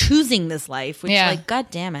right. He's choosing this life, which, like, God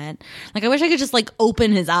damn it. Like, I wish I could just, like,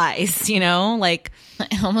 open his eyes, you know? Like,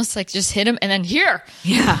 almost like just hit him and then here.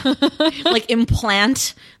 Yeah. Like,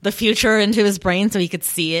 implant the future into his brain so he could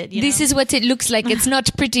see it. This is what it looks like. It's not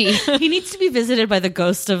pretty. He needs to be visited by the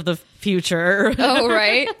ghost of the future. Oh,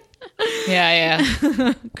 right?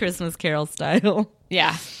 Yeah. Christmas Carol style.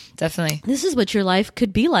 Yeah, definitely. This is what your life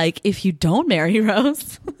could be like if you don't marry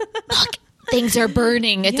Rose. Look, things are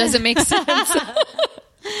burning. It doesn't make sense.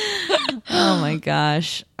 Oh my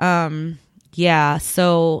gosh. Yeah,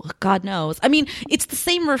 so God knows. I mean, it's the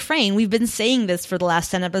same refrain. We've been saying this for the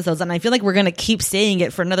last 10 episodes, and I feel like we're going to keep saying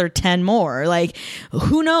it for another 10 more. Like,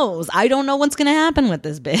 who knows? I don't know what's going to happen with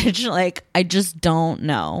this bitch. Like, I just don't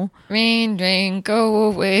know. Rain, rain, go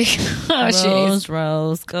away. Rose,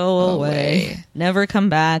 Rose, go away. Never come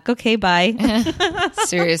back. Okay, bye.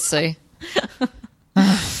 Seriously.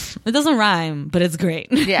 It doesn't rhyme, but it's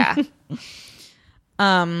great. Yeah.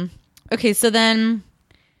 Okay, so then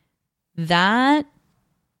that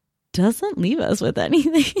doesn't leave us with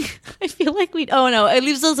anything. I feel like it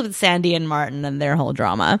leaves us with Sandy and Martin and their whole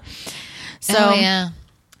drama. So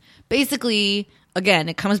basically, again,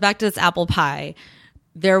 it comes back to this apple pie.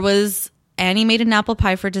 Annie made an apple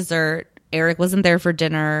pie for dessert. Eric wasn't there for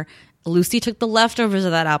dinner. Lucy took the leftovers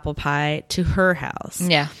of that apple pie to her house.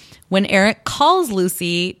 Yeah. When Eric calls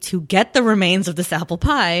Lucy to get the remains of this apple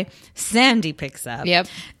pie, Sandy picks up. Yep.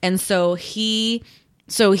 And so he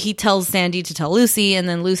tells Sandy to tell Lucy, and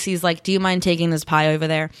then Lucy's like, do you mind taking this pie over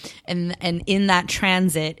there? And in that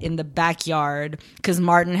transit in the backyard, because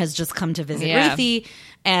Martin has just come to visit Ruthie,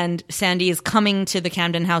 and Sandy is coming to the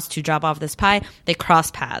Camden house to drop off this pie, they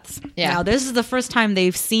cross paths. Yeah. Now, this is the first time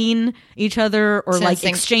they've seen each other or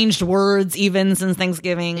exchanged words even since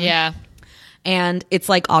Thanksgiving. Yeah. And it's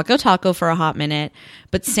like Akko Taco for a hot minute,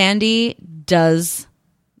 but Sandy does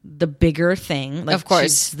the bigger thing. Like, of course.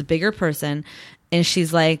 She's the bigger person. And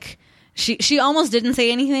she's like, she almost didn't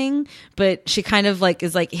say anything, but she kind of like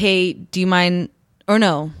is like, hey, do you mind? Or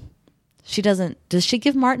no, she doesn't. Does she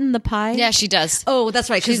give Martin the pie? Yeah, she does. Oh,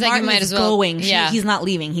 that's right. Because She's like, Martin you might is as well. going. Yeah. He's not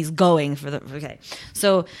leaving. He's going for the. Okay.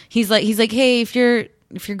 So he's like, hey, if you're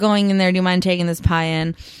going in there, do you mind taking this pie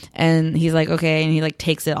in? And he's like, okay. And he like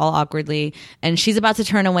takes it all awkwardly. And she's about to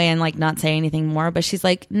turn away and like not say anything more. But she's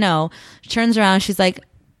like, no. She turns around. She's like,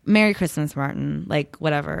 Merry Christmas, Martin. Like,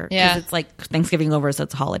 whatever. Yeah. Because it's like Thanksgiving over, so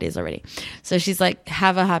it's holidays already. So she's like,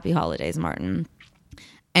 have a happy holidays, Martin.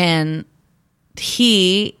 And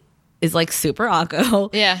he is like super Akko.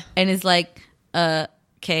 Yeah. And is like,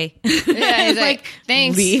 okay. Yeah, he's like,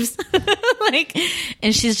 thanks. Leaves. Like,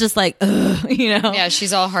 and she's just like, ugh, you know? Yeah,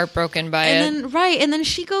 she's all heartbroken by it. And then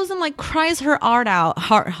she goes and like cries her heart out,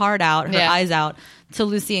 her eyes out to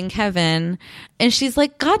Lucy and Kevin. And she's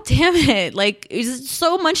like, God damn it. Like, it's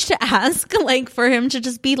so much to ask, like, for him to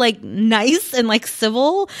just be like nice and like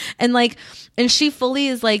civil. And like, and she fully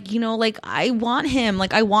is like, you know, like, I want him.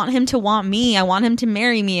 Like, I want him to want me. I want him to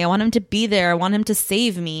marry me. I want him to be there. I want him to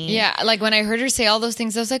save me. Yeah, like when I heard her say all those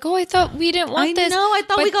things, I was like, oh, I thought we didn't want this. I know. I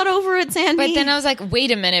thought we got over it, Sandy. But then I was like, wait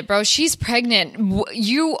a minute, bro. She's pregnant.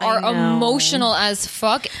 You are emotional as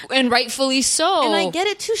fuck, and rightfully so. And I get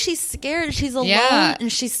it too. She's scared. She's alone,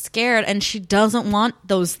 and she's scared, and she doesn't want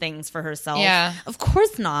those things for herself. Yeah, of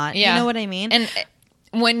course not. Yeah. You know what I mean? And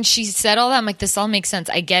when she said all that, I'm like, this all makes sense.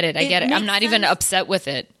 I get it. I'm not even upset with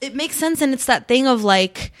it. It makes sense, and it's that thing of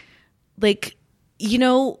like, you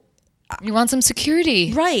know, you want some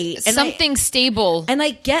security, right? And something stable. And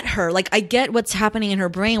I get her. Like, I get what's happening in her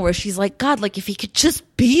brain, where she's like, God, like if he could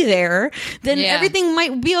just be there, then everything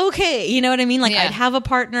might be okay. You know what I mean? Like, I'd have a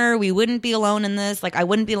partner. We wouldn't be alone in this. Like, I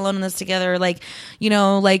wouldn't be alone in this together. Like, you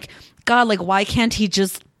know, like, God, like, why can't he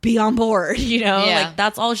just be on board? You know, like,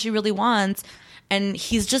 that's all she really wants. And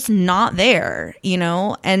he's just not there, you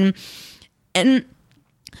know? And in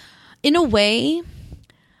a way,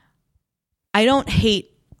 I don't hate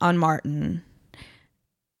on Martin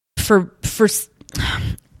for it's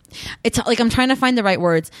like, I'm trying to find the right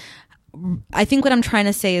words. I think what I'm trying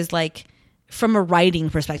to say is like, from a writing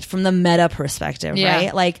perspective, from the meta perspective,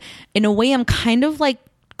 right? Like, in a way, I'm kind of like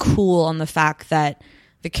cool on the fact that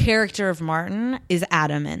the character of Martin is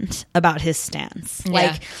adamant about his stance. Yeah.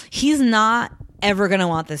 Like, he's not ever gonna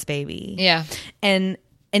want this baby. Yeah. And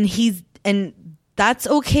that's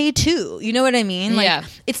okay too. You know what I mean? Like,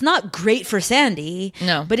 it's not great for Sandy.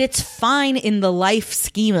 No. But it's fine in the life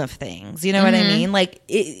scheme of things. You know what I mean? Like,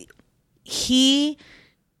 he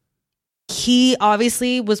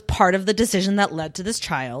obviously was part of the decision that led to this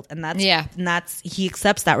child, and that's he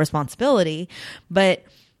accepts that responsibility, but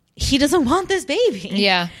he doesn't want this baby.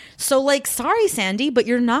 Yeah. So, like, sorry, Sandy, but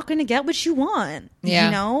you're not going to get what you want. Yeah.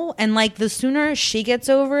 You know? And, like, the sooner she gets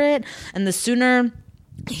over it, and the sooner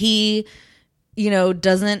he, you know,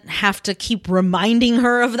 doesn't have to keep reminding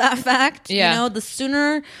her of that fact, you know, the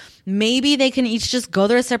sooner maybe they can each just go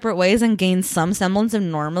their separate ways and gain some semblance of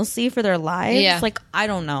normalcy for their lives. Yeah. Like, I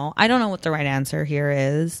don't know. I don't know what the right answer here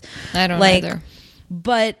is. I don't know either.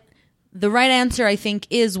 But the right answer, I think,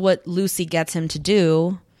 is what Lucy gets him to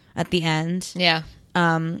do at the end. Yeah.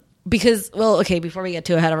 Because, well, okay, before we get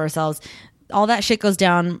too ahead of ourselves, all that shit goes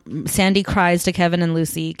down. Sandy cries to Kevin and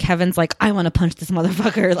Lucy. Kevin's like, I want to punch this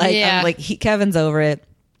motherfucker. Kevin's over it.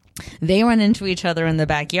 They run into each other in the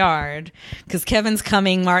backyard because Kevin's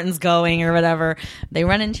coming, Martin's going, or whatever. They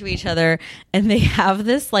run into each other and they have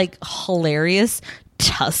this like hilarious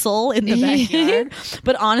tussle in the backyard.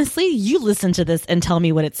 But honestly, you listen to this and tell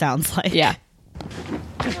me what it sounds like. Yeah.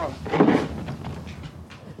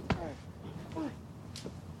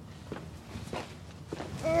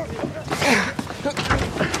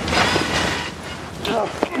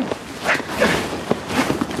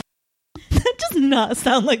 That does not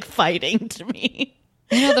sound like fighting to me.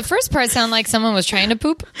 You know, the first part sounded like someone was trying to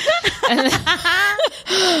poop, and then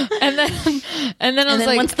I was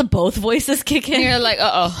like, once the both voices kick in, you're like,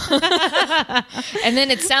 and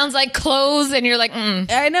then it sounds like clothes, and you're like,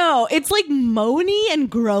 I know, it's like moany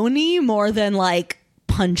and groany more than like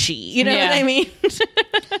punchy. You know what I mean?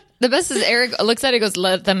 The best is Eric looks at it, goes,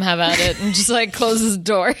 "Let them have at it," and just like closes the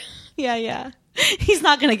door. Yeah. He's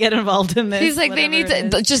not going to get involved in this. He's like, they need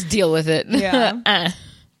to just deal with it. Yeah.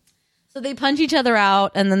 So they punch each other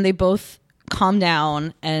out, and then they both calm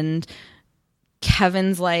down, and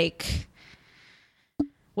Kevin's like,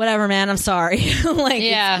 whatever, man, I'm sorry.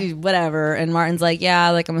 Like, whatever. And Martin's like, yeah,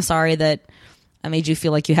 like, I'm sorry that I made you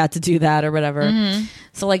feel like you had to do that or whatever. Mm-hmm.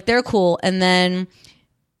 So, like, they're cool. And then,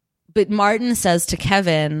 but Martin says to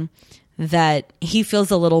Kevin that he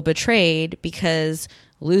feels a little betrayed because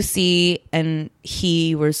Lucy and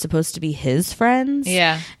he were supposed to be his friends.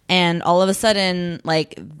 Yeah. And all of a sudden,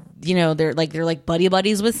 like, you know, they're like buddy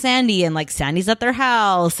buddies with Sandy, and like Sandy's at their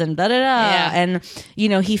house and da da da. Yeah. And, you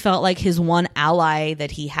know, he felt like his one ally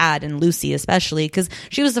that he had, and Lucy especially, because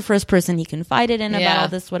she was the first person he confided in about all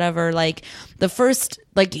this, whatever. Like, the first,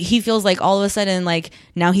 like, he feels like all of a sudden, like,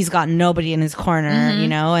 now he's got nobody in his corner, you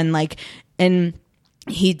know, and like, and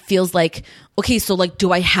he feels like, okay, so like,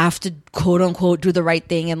 do I have to quote unquote do the right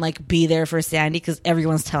thing and like be there for Sandy because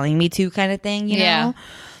everyone's telling me to, kind of thing, you know?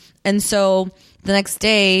 And so the next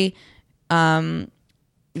day,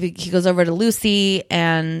 he goes over to Lucy,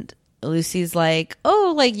 and Lucy's like,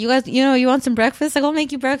 oh, like, you guys, you know, you want some breakfast? Like, I'll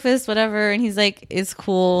make you breakfast, whatever. And he's like, it's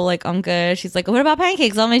cool, like, I'm good. She's like, what about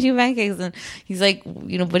pancakes? I'll make you pancakes. And he's like,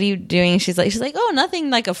 you know, what are you doing? She's like, oh, nothing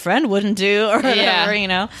like a friend wouldn't do, or whatever, you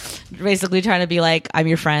know, basically trying to be like, I'm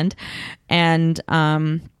your friend. And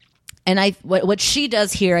what she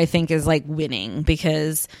does here, I think, is like winning,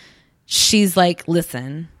 because she's like,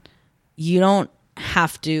 listen, you don't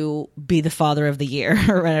have to be the father of the year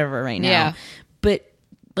or whatever right now, but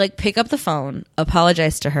like, pick up the phone,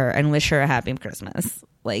 apologize to her, and wish her a happy Christmas.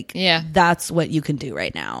 Like, that's what you can do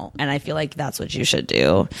right now, and I feel like that's what you should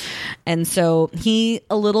do. And so he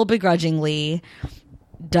a little begrudgingly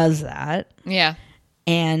does that,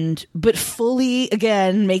 but fully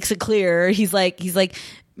again makes it clear, he's like,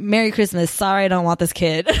 Merry Christmas. Sorry, I don't want this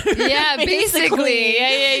kid. Yeah, basically.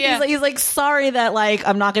 Yeah. He's like, sorry that, like,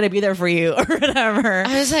 I'm not going to be there for you or whatever.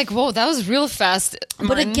 I was like, whoa, that was real fast, Martin.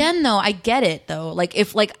 But again, though, I get it, though. Like,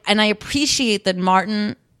 if, like, and I appreciate that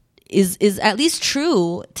Martin is at least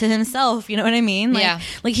true to himself. You know what I mean? Like,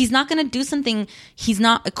 like, he's not going to do something he's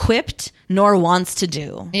not equipped nor wants to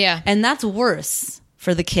do. Yeah. And that's worse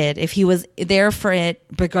for the kid if he was there for it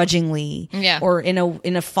begrudgingly, or in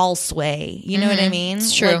a false way. You know what I mean?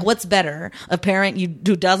 It's true. Like, what's better, a parent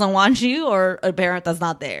who doesn't want you, or a parent that's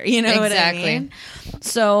not there? You know what I mean?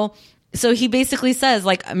 So he basically says,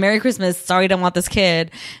 like, Merry Christmas, sorry, don't want this kid,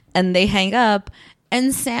 and they hang up.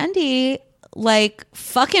 And Sandy, like,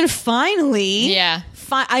 fucking finally,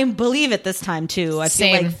 I believe it this time too. I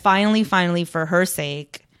feel like finally, for her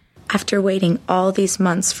sake, after waiting all these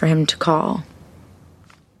months for him to call,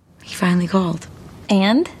 he finally called.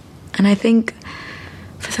 And I think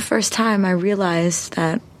for the first time I realized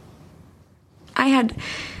that I had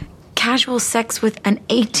casual sex with an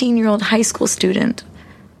 18-year-old high school student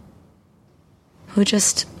who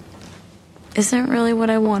just isn't really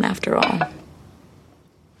what I want after all.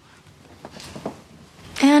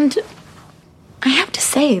 And I have to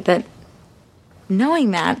say that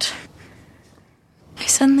knowing that, I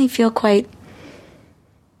suddenly feel quite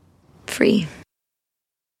free.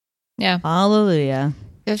 Yeah. Hallelujah.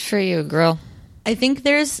 Good for you, girl. I think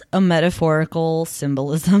there's a metaphorical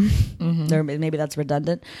symbolism, or maybe that's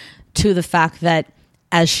redundant, to the fact that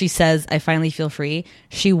as she says, I finally feel free,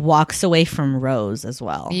 she walks away from Rose as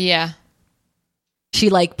well. Yeah. She,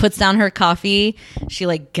 like, puts down her coffee. She,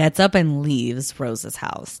 like, gets up and leaves Rose's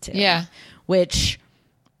house, too. Yeah. Which,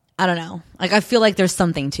 I don't know. Like, I feel like there's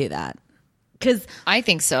something to that. I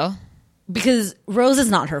think so. Because Rose is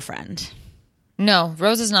not her friend. No,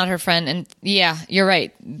 Rose is not her friend. And yeah, you're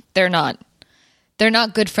right. They're not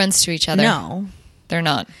good friends to each other. No. They're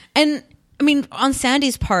not. And I mean, on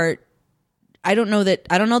Sandy's part, I don't know that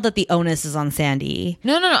the onus is on Sandy.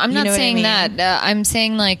 No. I'm not know what I saying mean? that. I'm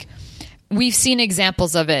saying like we've seen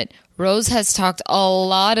examples of it. Rose has talked a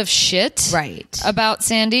lot of shit Right. about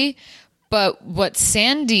Sandy, but what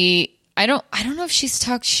Sandy, I don't know if she's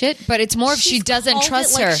talked shit, but it's more if she doesn't called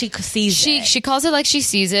trust it like her. she sees it. She calls it like she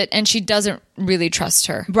sees it, and she doesn't really trust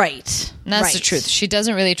her. Right. And that's right. the truth. She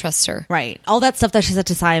doesn't really trust her. Right. All that stuff that she said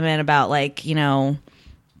to Simon about like, you know,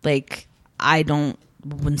 like I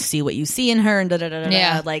wouldn't see what you see in her and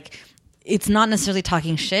Yeah. Like it's not necessarily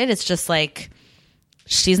talking shit. It's just like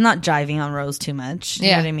she's not jiving on Rose too much. You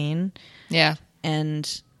know what I mean? Yeah.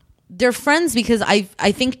 And they're friends because I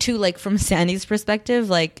think too, like from Sandy's perspective,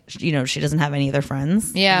 like, you know, she doesn't have any other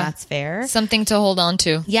friends. Yeah. And that's fair. Something to hold on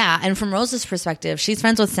to. Yeah, and from Rose's perspective, she's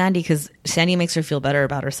friends with Sandy because Sandy makes her feel better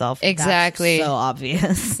about herself. Exactly. That's so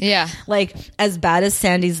obvious. Yeah. Like, as bad as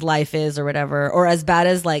Sandy's life is or whatever, or as bad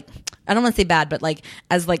as, like, I don't want to say bad, but, like,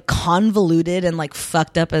 as, like, convoluted and, like,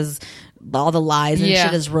 fucked up as all the lies and Yeah.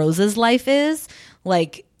 shit as Rose's life is,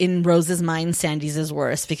 like, in Rose's mind, Sandy's is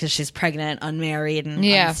worse because she's pregnant, unmarried, and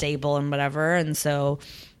unstable and whatever. And so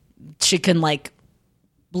she can, like,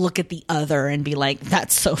 look at the other and be like,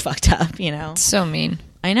 that's so fucked up, you know? So mean.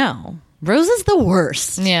 I know. Rose is the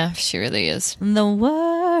worst. Yeah, she really is. The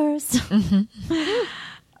worst.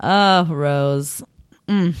 Oh, Rose.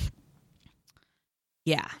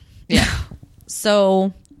 Yeah. Yeah.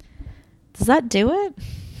 So, does that do it?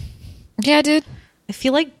 Yeah, dude. I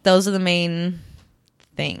feel like those are the main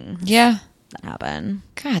things Yeah. that happen.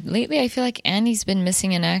 God, lately I feel like Annie's been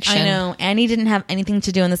missing in action. I know. Annie didn't have anything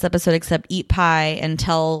to do in this episode except eat pie and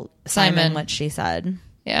tell Simon what she said.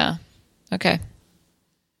 Yeah. Okay.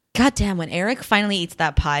 God damn, when Eric finally eats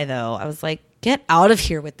that pie, though, I was like, get out of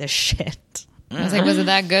here with this shit. I was like, was it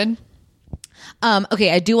that good?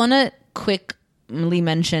 Okay, I do want to quickly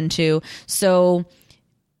mention, too. So,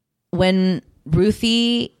 when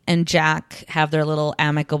Ruthie and Jack have their little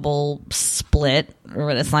amicable split,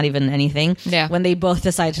 or it's not even anything. Yeah. When they both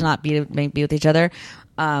decide to not be with each other,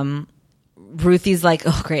 Ruthie's like,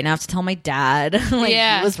 oh, great, now I have to tell my dad. Like,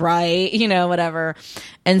 Yeah. he was right, you know, whatever.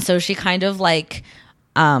 And so she kind of like,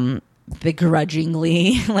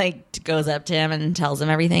 begrudgingly, like, goes up to him and tells him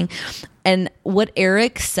everything. And what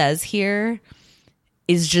Eric says here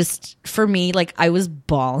is just, for me, like, I was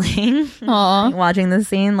bawling watching this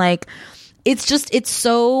scene. Like, it's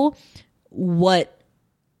so what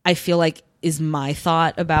I feel like is my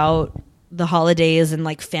thought about the holidays and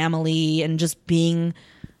like family and just being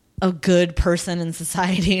a good person in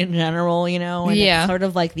society in general, you know? And Yeah. it's sort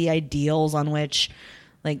of like the ideals on which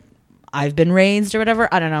like I've been raised or whatever.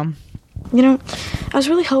 I don't know. You know, I was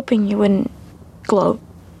really hoping you wouldn't gloat.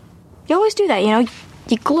 You always do that, you know?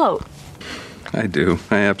 You gloat. I do.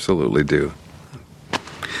 I absolutely do.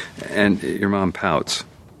 And your mom pouts.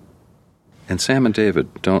 And Sam and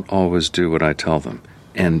David don't always do what I tell them.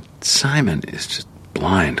 And Simon is just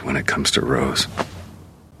blind when it comes to Rose.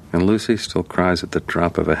 And Lucy still cries at the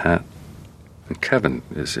drop of a hat. And Kevin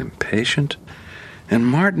is impatient. And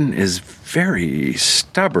Martin is very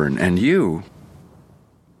stubborn. And you're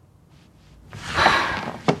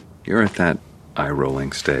at that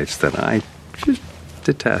eye-rolling stage that I just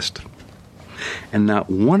detest. And not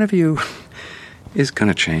one of you is going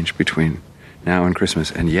to change between now and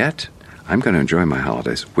Christmas. And yet, I'm going to enjoy my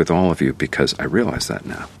holidays with all of you because I realize that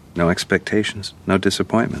now. No expectations, no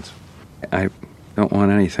disappointments. I don't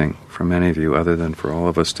want anything from any of you other than for all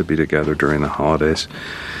of us to be together during the holidays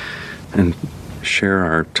and share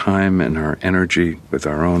our time and our energy with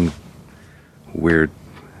our own weird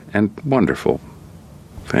and wonderful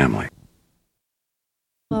family.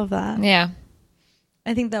 Love that. Yeah.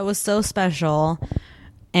 I think that was so special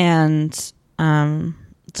and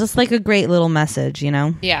just like a great little message, you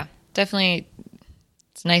know? Yeah. Definitely.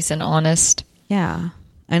 It's nice and honest. Yeah.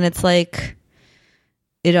 And it's like,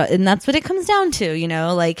 and that's what it comes down to, you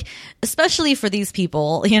know, like, especially for these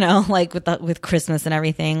people, you know, like with Christmas and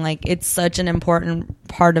everything, like it's such an important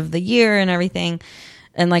part of the year and everything.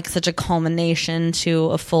 And like such a culmination to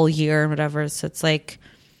a full year and whatever. So it's like,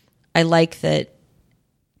 I like that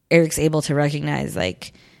Eric's able to recognize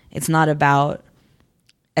like, it's not about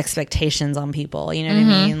expectations on people. You know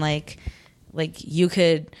what I mean? Like you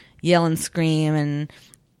could yell and scream and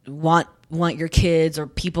want your kids or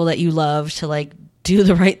people that you love to like do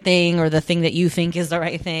the right thing or the thing that you think is the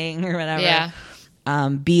right thing or whatever. Yeah.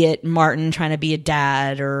 Be it Martin trying to be a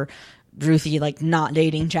dad or Ruthie like not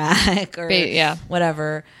dating Jack or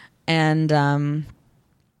whatever. And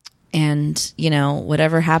you know,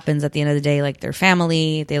 whatever happens at the end of the day, like they're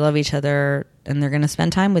family, they love each other and they're going to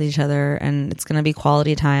spend time with each other and it's going to be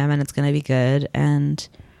quality time and it's going to be good. And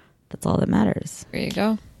That's all that matters. There you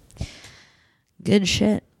go. Good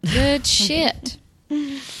shit. Good shit.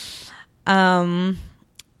 Any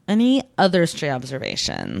other stray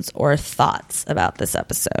observations or thoughts about this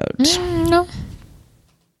episode?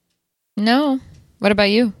 No. What about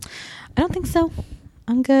you? I don't think so.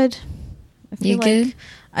 I'm good. I feel You like good?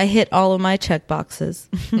 I hit all of my check boxes.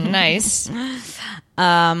 Nice.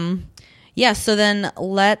 Yeah, so then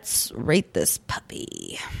let's rate this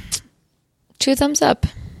puppy. 2 thumbs up.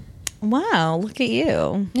 Wow, look at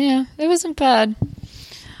you. Yeah, it wasn't bad.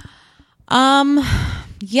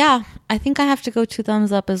 Yeah, I think I have to go 2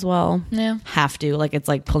 thumbs up as well. Yeah. Have to. Like, it's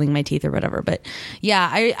like pulling my teeth or whatever. But yeah,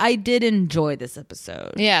 I did enjoy this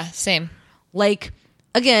episode. Yeah, same. Like,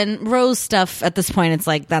 again, Rose stuff at this point, it's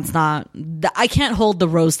like, that's not, I can't hold the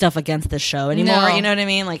Rose stuff against this show anymore. No. You know what I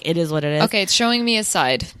mean? Like, it is what it is. Okay, it's showing me a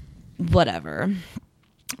side. Whatever.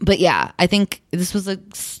 But yeah, I think this was a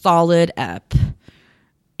solid ep.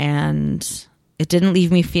 And it didn't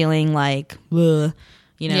leave me feeling like, ugh,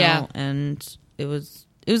 you know, Yeah. and it was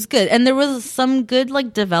good. And there was some good,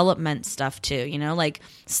 like, development stuff too, you know, like,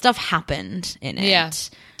 stuff happened in it. Yeah,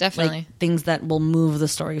 definitely. Like, things that will move the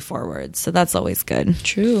story forward. So that's always good.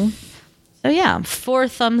 True. So yeah, 4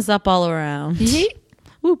 thumbs up all around.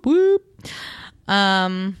 Whoop whoop.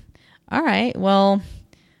 All right. Well,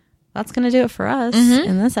 that's gonna do it for us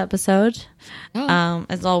in this episode. Oh.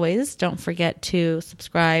 As always, don't forget to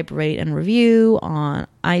subscribe, rate, and review on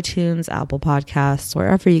iTunes, Apple Podcasts,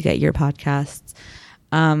 wherever you get your podcasts.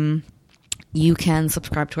 You can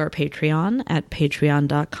subscribe to our Patreon at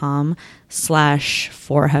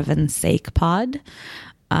patreon.com/forheavensakepod.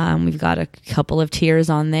 We've got a couple of tiers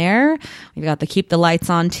on there. We've got the Keep the Lights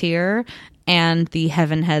On tier and the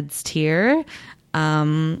Heaven Heads tier.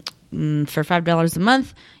 For $5 a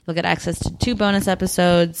month, you'll get access to 2 bonus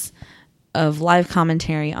episodes of live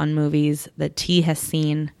commentary on movies that T has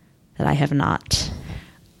seen that I have not.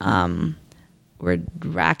 We're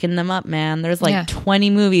racking them up, man. There's like 20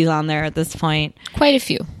 movies on there at this point. Quite a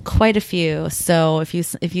few. So if you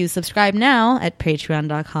subscribe now at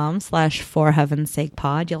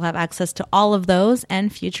patreon.com/forheavensakepod, you'll have access to all of those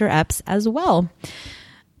and future eps as well.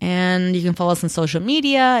 And you can follow us on social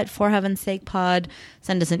media at For Heaven's Sake Pod.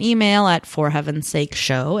 Send us an email at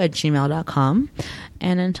forheavensakeshow@gmail.com.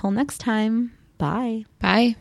 And until next time, bye. Bye.